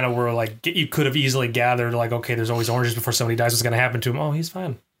 you kind of were like, you could have easily gathered, like, okay, there's always oranges before somebody dies. What's going to happen to him? Oh, he's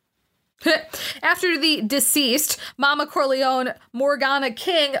fine. After the deceased, Mama Corleone, Morgana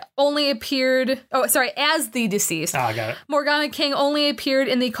King only appeared... as the deceased. I got it. Morgana King only appeared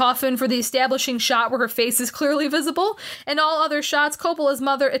in the coffin for the establishing shot where her face is clearly visible. In all other shots, Coppola's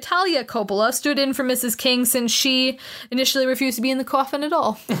mother, Italia Coppola, stood in for Mrs. King since she initially refused to be in the coffin at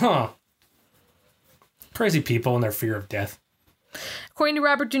all. Huh. Crazy people and their fear of death. According to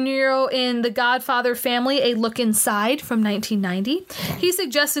Robert De Niro in The Godfather Family, A Look Inside from 1990, he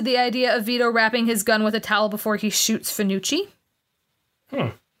suggested the idea of Vito wrapping his gun with a towel before he shoots Finucci.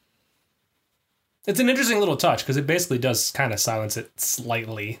 It's an interesting little touch because it basically does kind of silence it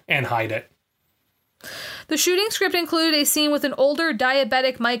slightly and hide it. The shooting script included a scene with an older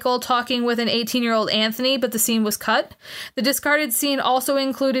diabetic Michael talking with an 18-year-old Anthony, but the scene was cut. The discarded scene also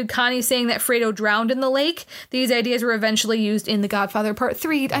included Connie saying that Fredo drowned in the lake. These ideas were eventually used in The Godfather Part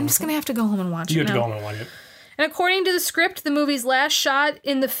 3. I'm just going to have to go home and watch it now. You have to go home and watch it. And according to the script, the movie's last shot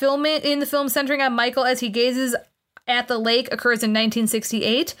in the film centering on Michael as he gazes at the lake occurs in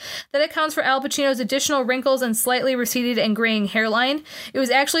 1968. That accounts for Al Pacino's additional wrinkles and slightly receded and graying hairline. It was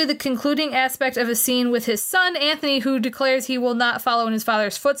actually the concluding aspect of a scene with his son, Anthony, who declares he will not follow in his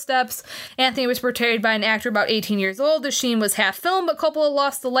father's footsteps. Anthony was portrayed by an actor about 18 years old. The scene was half filmed, but Coppola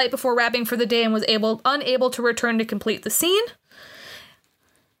lost the light before wrapping for the day and was unable to return to complete the scene.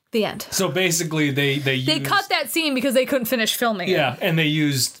 The end. So basically, they cut that scene because they couldn't finish filming it. Yeah, and they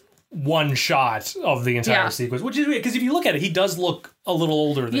used one shot of the entire sequence, which is weird, because if you look at it, he does look a little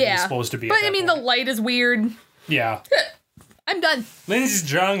older than he's supposed to be. But I mean, the light is weird. Yeah. I'm done. Lindsay's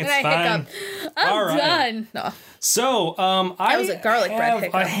drunk. It's fine. I'm done. No. So, I was a garlic bread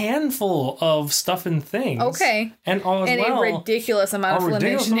hiccup. A handful of stuff and things. Okay. And a ridiculous amount of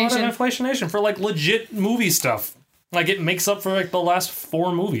inflation for like legit movie stuff. Like it makes up for like the last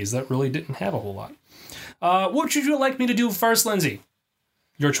 4 movies that really didn't have a whole lot. What would you like me to do first, Lindsay?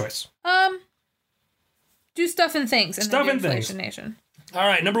 Your choice. Do stuff and things. And stuff and things. Nation. All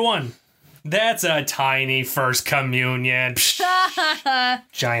right, number 1. That's a tiny first communion.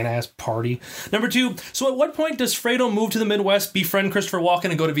 Giant ass party. Number 2. So at what point does Fredo move to the Midwest, befriend Christopher Walken,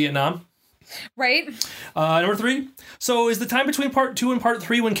 and go to Vietnam? Right. Number 3. So is the time between part 2 and part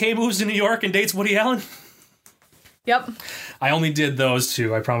 3 when Kay moves to New York and dates Woody Allen? Yep. I only did those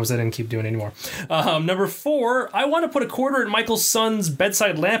 2. I promise I didn't keep doing any more. Number 4, I want to put a quarter in Michael's son's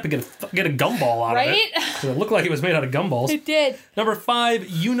bedside lamp and get a gumball out of it. Right? It looked like it was made out of gumballs. It did. Number 5,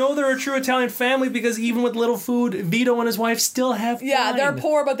 you know they're a true Italian family because even with little food, Vito and his wife still have wine. Yeah, they're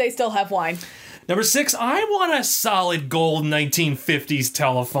poor, but they still have wine. Number 6, I want a solid gold 1950s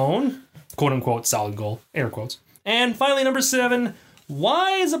telephone. Quote unquote solid gold. Air quotes. And finally, number 7,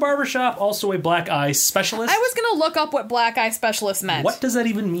 why is a barbershop also a black eye specialist? I was going to look up what black eye specialist meant. What does that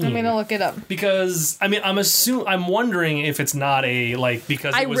even mean? I'm going to look it up. Because, I mean, I'm wondering if it's not a, like,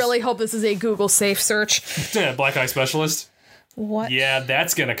 because I really hope this is a Google safe search. Yeah, black eye specialist. What? Yeah,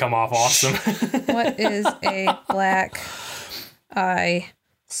 that's going to come off awesome. What is a black eye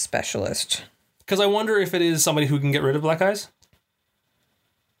specialist? Because I wonder if it is somebody who can get rid of black eyes.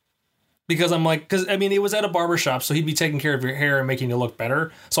 Because I'm like, because I mean, it was at a barbershop, so he'd be taking care of your hair and making you look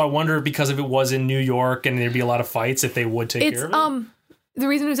better. So I wonder, because if it was in New York and there'd be a lot of fights, if they would take care of it. The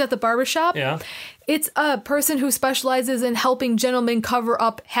reason it was at the barbershop, it's a person who specializes in helping gentlemen cover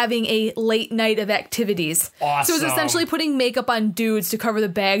up having a late night of activities. Awesome. So it's essentially putting makeup on dudes to cover the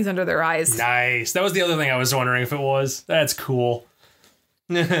bags under their eyes. Nice. That was the other thing I was wondering if it was. That's cool.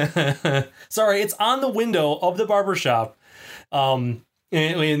 Sorry, it's on the window of the barbershop.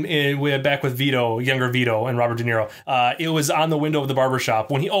 We're back with Vito, younger Vito, and Robert De Niro. It was on the window of the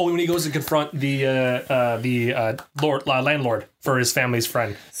barbershop when he goes to confront the landlord for his family's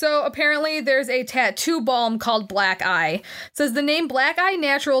friend. So apparently there's a tattoo balm called Black Eye. It says the name Black Eye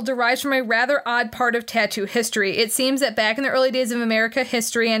Natural derives from a rather odd part of tattoo history. It seems that back in the early days of America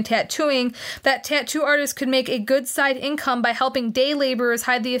history and tattooing, that tattoo artists could make a good side income by helping day laborers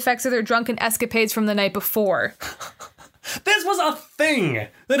hide the effects of their drunken escapades from the night before. This was a thing.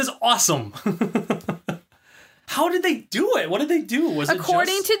 That is awesome. How did they do it? What did they do?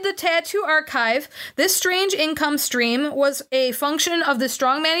 According to the Tattoo Archive, this strange income stream was a function of the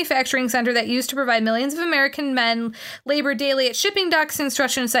strong manufacturing center that used to provide millions of American men labor daily at shipping docks,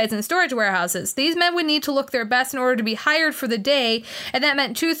 construction sites, and storage warehouses. These men would need to look their best in order to be hired for the day, and that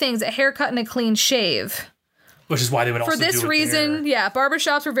meant 2 things: a haircut and a clean shave. Which is why they would also do it there. For this reason,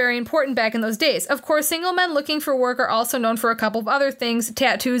 barbershops were very important back in those days. Of course, single men looking for work are also known for a couple of other things: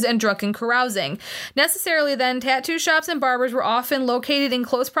 tattoos and drunken carousing. Necessarily then, tattoo shops and barbers were often located in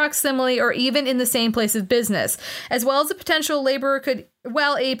close proximity or even in the same place of business. As well as a potential laborer could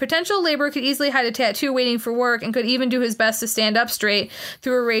easily hide a tattoo waiting for work and could even do his best to stand up straight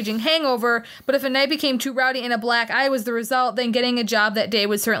through a raging hangover, but if a night became too rowdy and a black eye was the result, then getting a job that day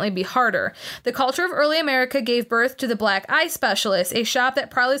would certainly be harder. The culture of early America gave birth to the Black Eye Specialist, a shop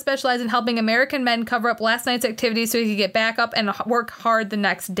that proudly specialized in helping American men cover up last night's activities so he could get back up and work hard the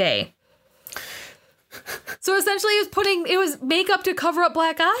next day. So essentially it was makeup to cover up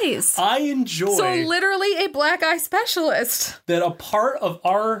black eyes. I enjoy. So literally a black eye specialist. That a part of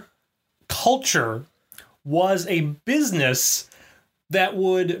our culture was a business that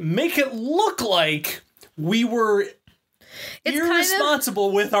would make it look like we were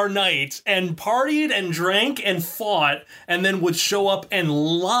irresponsible with our night and partied and drank and fought and then would show up and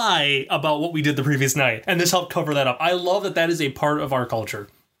lie about what we did the previous night. And this helped cover that up. I love that is a part of our culture.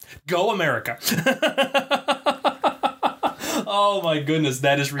 Go America. Oh my goodness,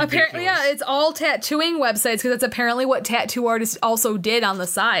 that is ridiculous. Apparently, it's all tattooing websites because that's apparently what tattoo artists also did on the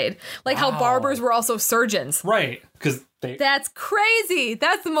side. Like how barbers were also surgeons. Right, because That's crazy.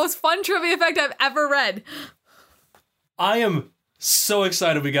 That's the most fun trivia fact I've ever read. I am so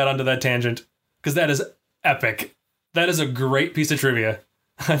excited we got onto that tangent because that is epic. That is a great piece of trivia.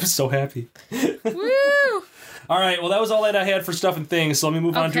 I'm so happy. Woo! All right, well, that was all that I had for stuff and things, so let me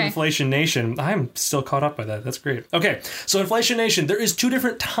move on to Inflation Nation. I'm still caught up by that. That's great. Okay, so Inflation Nation, there is 2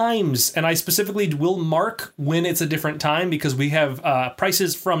 different times, and I specifically will mark when it's a different time because we have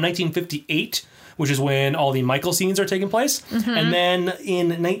prices from 1958, which is when all the Michael scenes are taking place, and then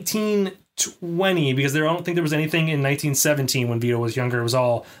in 1920, because I don't think there was anything in 1917 when Vito was younger. It was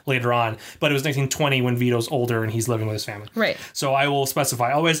all later on. But it was 1920 when Vito's older and he's living with his family. Right. So I will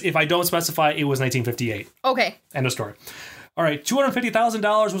specify. Always, if I don't specify, it was 1958. Okay. End of story. All right.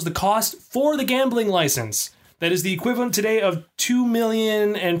 $250,000 was the cost for the gambling license. That is the equivalent today of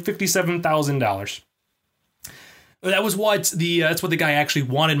 $2,057,000. That was that's what the guy actually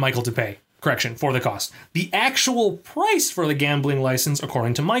wanted Michael to pay. Correction, for the cost. The actual price for the gambling license,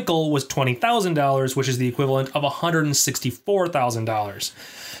 according to Michael, was $20,000, which is the equivalent of $164,000.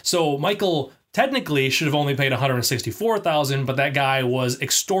 So Michael technically should have only paid $164,000, but that guy was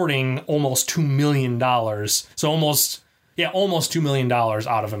extorting almost $2 million. So almost $2 million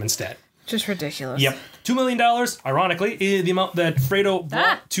out of him instead. Just ridiculous. Yep. $2 million, ironically, is the amount that Fredo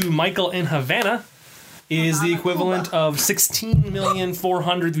brought to Michael in Havana. Is the equivalent of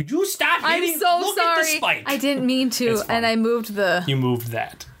 $16,400,000. Would you stop? I'm so sorry. I didn't mean to, and I moved the. You moved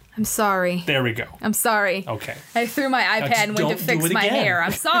that. I'm sorry. There we go. I'm sorry. Okay. I threw my iPad and went to fix my hair.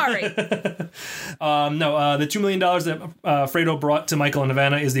 I'm sorry. The $2 million that Fredo brought to Michael in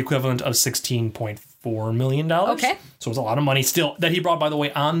Havana is the equivalent of $16.4 million. Okay. So it was a lot of money still that he brought, by the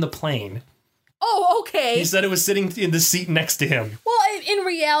way, on the plane. Oh, okay. He said it was sitting in the seat next to him. Well, in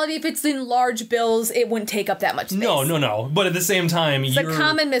reality, if it's in large bills, it wouldn't take up that much space. No. But at the same time, it's a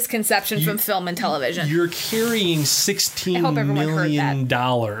common misconception from film and television. You're carrying $16 million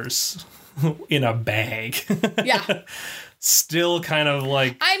in a bag. Yeah. Still kind of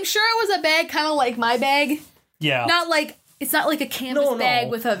like... I'm sure it was a bag kind of like my bag. Yeah. It's not like a canvas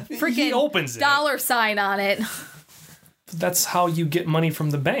bag with a freaking dollar sign on it. That's how you get money from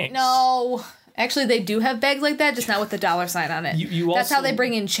the banks. No. Actually, they do have bags like that, just not with the dollar sign on it. That's how they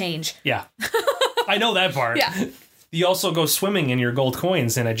bring in change. Yeah. I know that part. Yeah. You also go swimming in your gold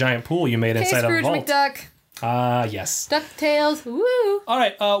coins in a giant pool you made inside a vault. McDuck. Yes. DuckTales. Woo. All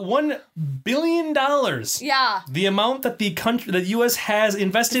right. $1 billion. Yeah. The amount that the U.S. has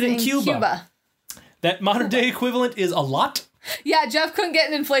invested in Cuba. That modern day equivalent is a lot. Yeah, Jeff couldn't get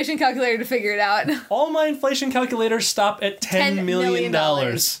an inflation calculator to figure it out. All my inflation calculators stop at $10 million.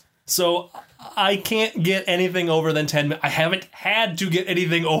 So I can't get anything over than $10 million. I haven't had to get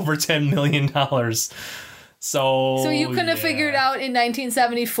anything over $10 million. So you couldn't have figured out in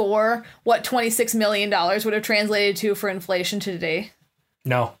 1974 what $26 million would have translated to for inflation today?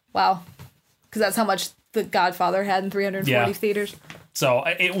 No. Wow. Because that's how much The Godfather had in 340 theaters. So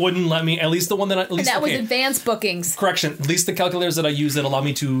it wouldn't let me, at least the one that was advanced bookings. Correction. At least the calculators that I use that allow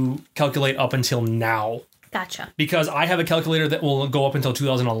me to calculate up until now. Gotcha. Because I have a calculator that will go up until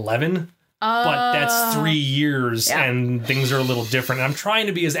 2011. But that's 3 years and things are a little different. And I'm trying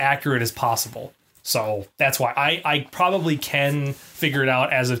to be as accurate as possible. So that's why I probably can figure it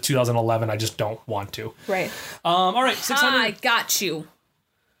out as of 2011. I just don't want to. Right. All right. 600. I got you.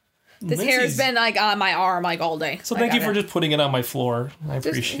 This hair has been on my arm all day. So thank you for just putting it on my floor. I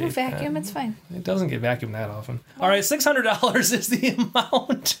appreciate it. Vacuum, it's fine. It doesn't get vacuumed that often. All right, $600 is the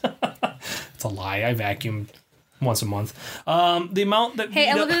amount. It's a lie. I vacuumed once a month. The amount that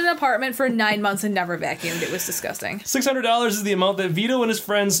I lived in an apartment for 9 months and never vacuumed. It was disgusting. $600 is the amount that Vito and his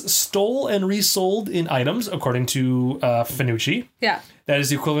friends stole and resold in items, according to Finucci. Yeah. That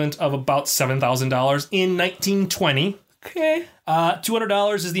is the equivalent of about $7,000 in 1920. Okay.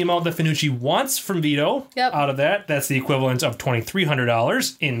 $200 is the amount that Finucci wants from Vito. Yep. Out of that, that's the equivalent of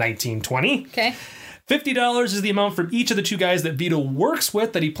 $2,300 in 1920. Okay. $50 is the amount from each of the 2 guys that Vito works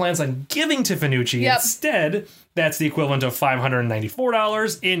with that he plans on giving to Finucci. Yep. Instead, that's the equivalent of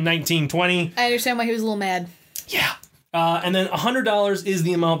 $594 in 1920. I understand why he was a little mad. Yeah. And then $100 is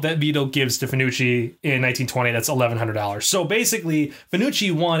the amount that Vito gives to Finucci in 1920. That's $1,100. So basically,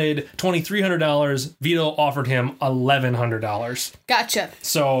 Finucci wanted $2,300. Vito offered him $1,100. Gotcha.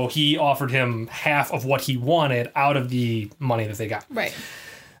 So he offered him half of what he wanted out of the money that they got. Right.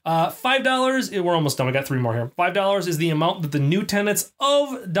 $5, we're almost done. We got 3 more here. $5 is the amount that the new tenants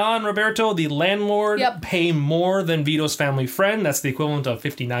of Don Roberto, the landlord, pay more than Vito's family friend. That's the equivalent of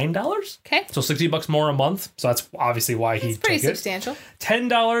 $59. Okay. So $60 more a month. So that's obviously why he took it. It's pretty substantial.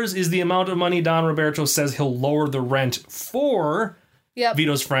 $10 is the amount of money Don Roberto says he'll lower the rent for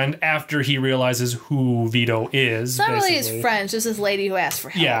Vito's friend after he realizes who Vito is. It's not really his friend, it's just this lady who asked for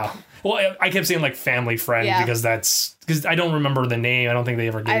help. Yeah. Well, I kept saying family friend because because I don't remember the name. I don't think they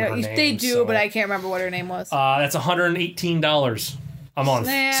ever gave her name. They do, but I can't remember what her name was. That's $118 a month.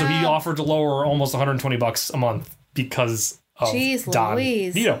 Snap. So he offered to lower almost $120 a month because of Don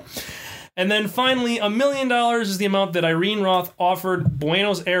Vito. And then finally, $1 million is the amount that Irene Roth offered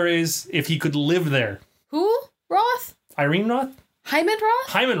Buenos Aires if he could live there. Who? Roth? Irene Roth? Hyman Roth?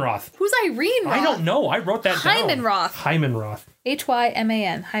 Hyman Roth. Who's Irene Roth? I don't know. I wrote that down. Hyman Roth. Hyman Roth.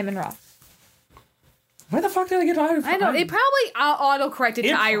 Hyman. Hyman Roth. Where the fuck did I get Irene? I know. It probably auto-corrected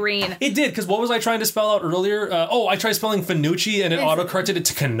to Irene. It did, because what was I trying to spell out earlier? I tried spelling Finucci, and it auto-corrected it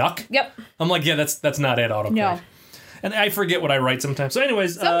to Canuck. Yep. I'm like, yeah, that's not it, autocorrect. No. And I forget what I write sometimes. So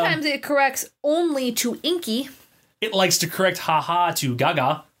anyways. Sometimes it corrects only to Inky. It likes to correct haha to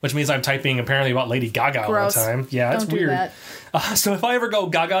Gaga, which means I'm typing apparently about Lady Gaga Gross. all the time. Yeah, it's weird. That. So if I ever go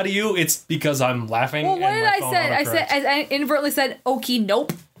Gaga to you, it's because I'm laughing. Well, what did I say? I inadvertently said okie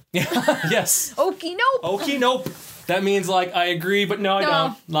nope. Yes. Okie nope. Okie nope. That means like I agree, but no, I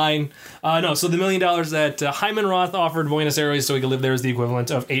don't. Lying. No. So the $1 million that Hyman Roth offered Buenos Aires so he could live there is the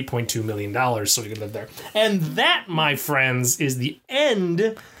equivalent of $8.2 million so he could live there. And that, my friends, is the end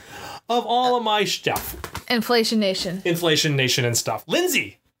of all of my stuff. Inflation Nation and stuff.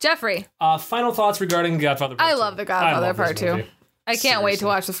 Lindsay. Jeffrey. Final thoughts regarding Godfather Part II. I love The Godfather Part II. I can't wait to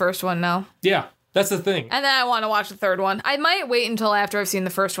watch the first one now. Yeah, that's the thing. And then I want to watch the third one. I might wait until after I've seen the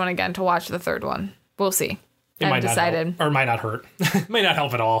first one again to watch the third one. We'll see. It might decided. Not help, or it might not hurt. It might not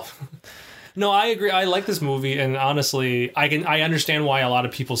help at all. No, I agree. I like this movie, and honestly, I understand why a lot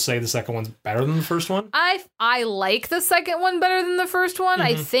of people say the second one's better than the first one. I like the second one better than the first one.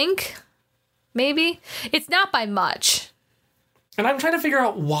 I think maybe it's not by much. And I'm trying to figure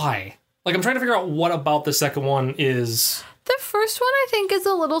out why. Like, I'm trying to figure out what about the second one is. The first one, I think, is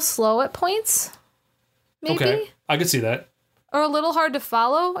a little slow at points. Maybe. Okay, I could see that. Or a little hard to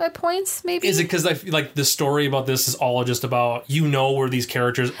follow at points, maybe. Is it because I feel like the story about this is all just about where these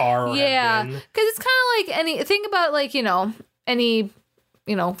characters are? Or yeah, because it's kind of like think about like any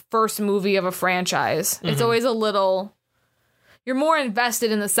first movie of a franchise. It's always a little. You're more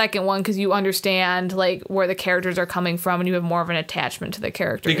invested in the second one because you understand like where the characters are coming from, and you have more of an attachment to the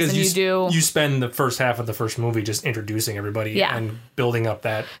characters. Because you spend the first half of the first movie just introducing everybody and building up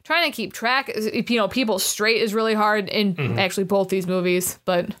that. Trying to keep track, people straight is really hard in actually both these movies,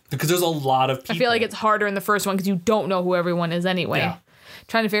 but because there's a lot of people. I feel like it's harder in the first one because you don't know who everyone is anyway. Yeah.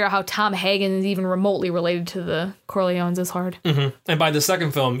 Trying to figure out how Tom Hagen is even remotely related to the Corleones is hard. Mm-hmm. And by the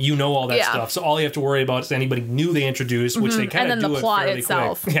second film, all that stuff. So all you have to worry about is anybody new they introduce, which they kind of do the plot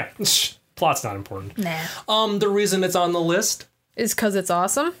itself. Quick. Yeah, plot's not important. Nah. The reason it's on the list is because it's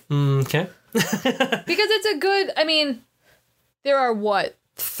awesome. Okay. Because it's a good. I mean, there are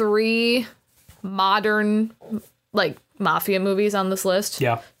 3 modern like mafia movies on this list.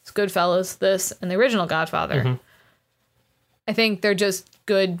 Yeah, it's Goodfellas, this, and the original Godfather. Mm-hmm. I think they're just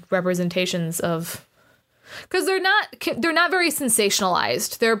good representations of, because they're not very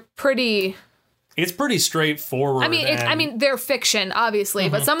sensationalized. They're pretty. It's pretty straightforward. I mean, they're fiction, obviously,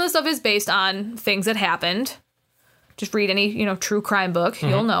 but some of the stuff is based on things that happened. Just read any true crime book,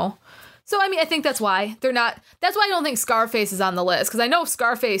 you'll know. So I think that's why they're not. That's why I don't think Scarface is on the list, because I know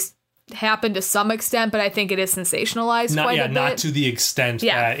Scarface happened to some extent, but I think it is sensationalized quite a bit. Not to the extent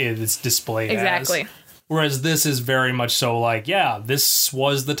that it is displayed exactly. Whereas this is very much so like, this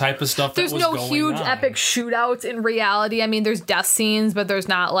was the type of stuff that was going on. There's no huge epic shootouts in reality. I mean, there's death scenes, but there's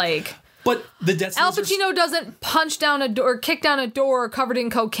not like... But the death scenes Al Pacino doesn't punch down a door or kick down a door covered in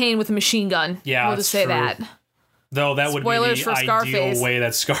cocaine with a machine gun. Yeah, we'll just say true. That. Though that would Spoilers be for the Scarface. ideal way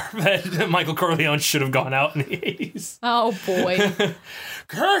that Michael Corleone should have gone out in the 80s. Oh, boy.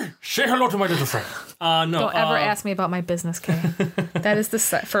 Kay, say hello to my little friend. No, Don't ever ask me about my business, Kay. That is the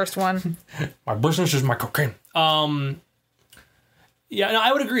first one. My business is my cocaine. Yeah, no,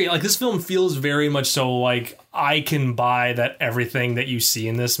 I would agree. Like, this film feels very much so like I can buy that everything that you see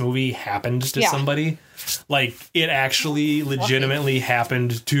in this movie happened to somebody. Like, it actually legitimately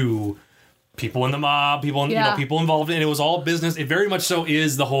happened to people in the mob, people involved in it. It was all business. It very much so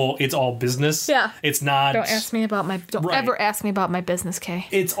is the whole, it's all business. Yeah. It's not. Don't ever ask me about my business, Kay.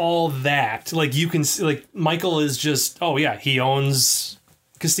 It's all that. Like, you can see, like, Michael is just, he owns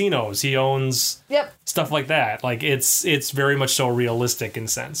casinos. He owns stuff like that. Like, it's very much so realistic in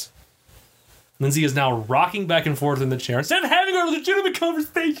sense. Lindsay is now rocking back and forth in the chair instead of having a legitimate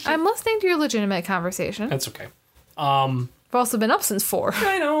conversation. I'm listening to your legitimate conversation. That's okay. I've also been up since 4.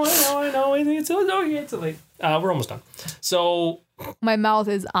 I know. It's okay. It's late. We're almost done. So my mouth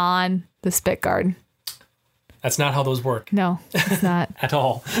is on the spit guard. That's not how those work. No, it's not at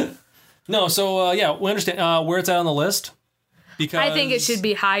all. No. So we understand where it's at on the list. Because I think it should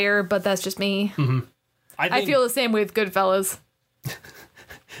be higher, but that's just me. Mm-hmm. I feel the same way with Goodfellas.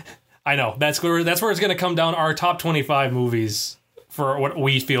 I know that's where it's going to come down. Our top 25 movies for what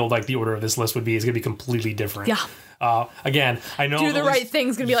we feel like the order of this list would be is going to be completely different. Yeah. Again, I know Do the Right Thing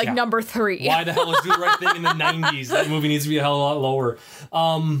is going to be like number 3. Why the hell is Do the Right Thing in the 90s? That movie needs to be a hell of a lot lower.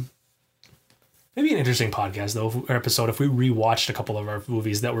 Maybe an interesting podcast, though, or episode, if we rewatched a couple of our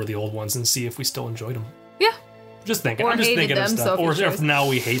movies that were the old ones and see if we still enjoyed them. Yeah. Just thinking. Or I'm just hated thinking them, of stuff. so Or if now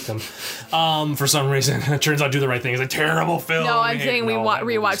we hate them. For some reason. It turns out Do the Right Thing is a terrible film. No, I'm saying we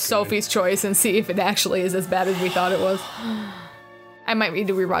rewatch Sophie's Choice and see if it actually is as bad as we thought it was. I might need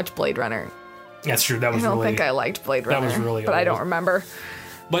to rewatch Blade Runner. That's true. That was I don't really... think I liked Blade Runner. That was really but old. I don't remember.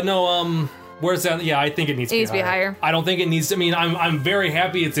 But no, where's that? Yeah, I think it needs to be higher. I don't think it needs to. I mean, I'm very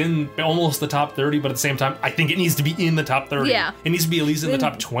happy it's in almost the top 30, but at the same time, I think it needs to be in the top 30. Yeah. It needs to be at least in the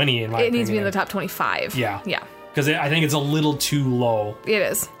top 20, in my opinion. It needs to be in the top 25. Yeah. Yeah. Because I think it's a little too low. It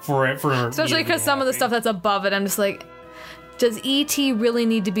is. For especially because some of the stuff that's above it, I'm just like, does E.T. really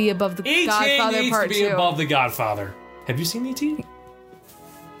need to be above the Godfather needs Part to be II? above the Godfather. Have you seen E.T.?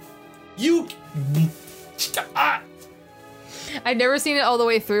 You... I've never seen it all the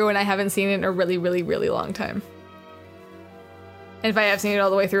way through, and I haven't seen it in a really, really, really long time. And if I have seen it all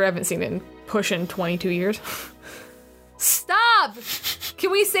the way through, I haven't seen it in pushing 22 years. Stop!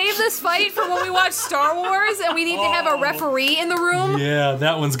 Can we save this fight for when we watch Star Wars and we need to have a referee in the room? Yeah,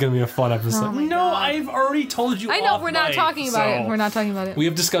 that one's going to be a fun episode. Oh my no, God. I've already told you I know, off we're not mic, talking about it. so We're not talking about it. We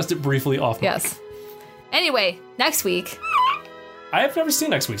have discussed it briefly off mic. Yes. Anyway, next week. I have never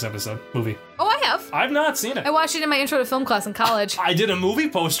seen next week's movie. Oh, I have. I've not seen it. I watched it in my intro to film class in college. I did a movie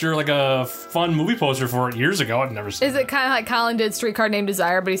poster, like a fun movie poster for it years ago. I've never seen it. Is it kind of like Colin did Streetcar Named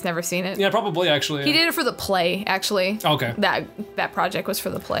Desire, but he's never seen it? Yeah, probably, actually. He did it for the play, actually. Okay. That project was for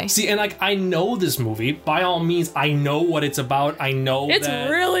the play. See, and like, I know this movie. By all means, I know what it's about. I know it's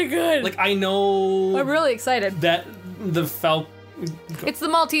really good. Like, I know... I'm really excited. That the Falcon... It's the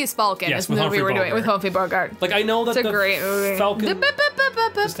Maltese Falcon. Yes, is the movie we're doing with Humphrey Bogart. Like, I know that it's a great movie. Falcon...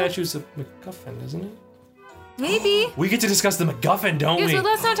 The statue's a MacGuffin, isn't it? Maybe. We get to discuss the MacGuffin, don't we? Yeah, so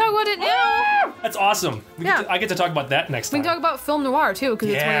let's not talk about it now. That's awesome. I get to talk about that next time. We can talk about film noir, too, because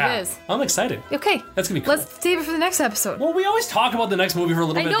it's what it is. I'm excited. Okay. That's going to be cool. Let's save it for the next episode. Well, we always talk about the next movie for a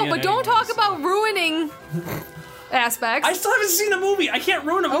little bit. I know, but don't talk about ruining aspects. I still haven't seen the movie. I can't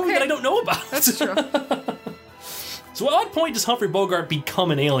ruin a movie that I don't know about. That's true. So at what point does Humphrey Bogart become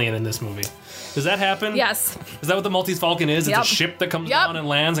an alien in this movie? Does that happen? Yes. Is that what the Maltese Falcon is? It's a ship that comes down and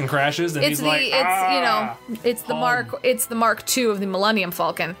lands and crashes, and he's like, it's the Mark II of the Millennium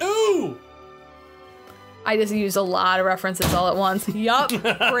Falcon. Ooh! I just used a lot of references all at once. Yup,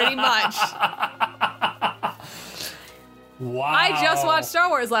 pretty much. Wow. I just watched Star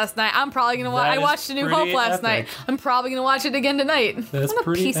Wars last night. I'm probably gonna watch. I watched A New Hope last night. I'm probably gonna watch it again tonight. That's what a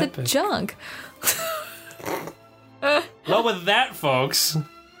pretty piece epic. of junk. Well, with that, folks,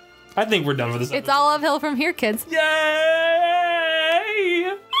 I think we're done with this episode. It's all uphill from here, kids. Yay!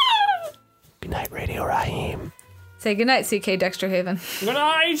 Good night, Radio Raheem. Say goodnight, CK Dexter Haven. Good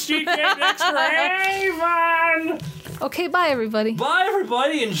night, CK Dexter Haven! Okay, bye, everybody. Bye,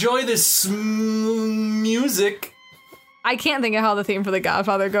 everybody. Enjoy this music. I can't think of how the theme for The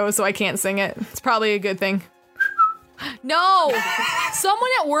Godfather goes, so I can't sing it. It's probably a good thing. No! Someone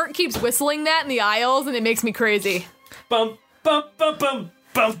at work keeps whistling that in the aisles, and it makes me crazy. Bum, bum, bum, bum,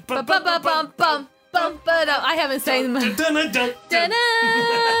 bum, bum, bum, bum, bum, bum, bum, I haven't sang them.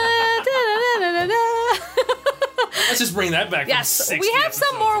 Let's just bring that back. Yes, we have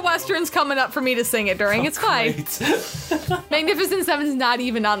some more westerns coming up for me to sing it during. It's fine. Magnificent Seven's not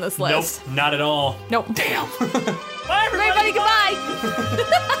even on this list. Nope, not at all. Nope. Damn. Bye, everybody. Goodbye.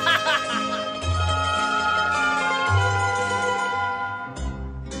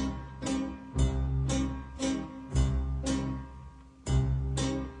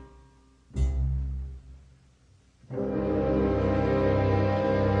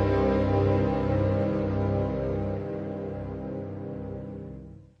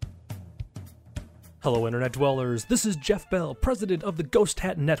 Hello, Internet dwellers. This is Jeff Bell, president of the Ghost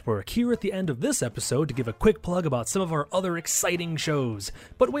Hat Network, here at the end of this episode to give a quick plug about some of our other exciting shows.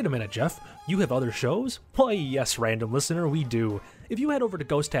 But wait a minute, Jeff. You have other shows? Why, yes, random listener, we do. If you head over to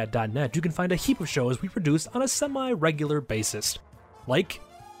ghosthat.net, you can find a heap of shows we produce on a semi-regular basis. Like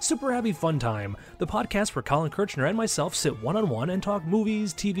Super Happy Fun Time, the podcast where Colin Kirchner and myself sit one-on-one and talk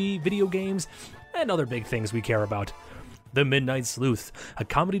movies, TV, video games, and other big things we care about. The Midnight Sleuth, a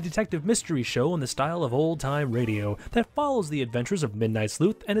comedy detective mystery show in the style of old-time radio that follows the adventures of Midnight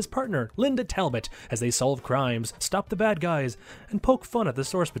Sleuth and his partner, Linda Talbot, as they solve crimes, stop the bad guys, and poke fun at the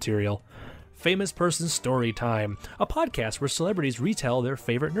source material. Famous Person Story Time, a podcast where celebrities retell their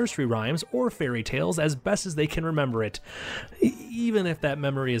favorite nursery rhymes or fairy tales as best as they can remember it, even if that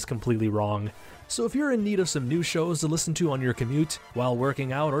memory is completely wrong. So if you're in need of some new shows to listen to on your commute, while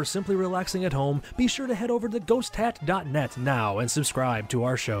working out, or simply relaxing at home, be sure to head over to ghosthat.net now and subscribe to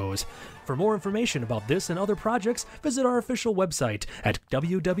our shows. For more information about this and other projects, visit our official website at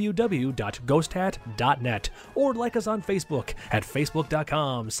www.ghosthat.net or like us on Facebook at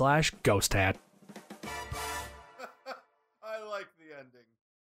facebook.com/ghosthat.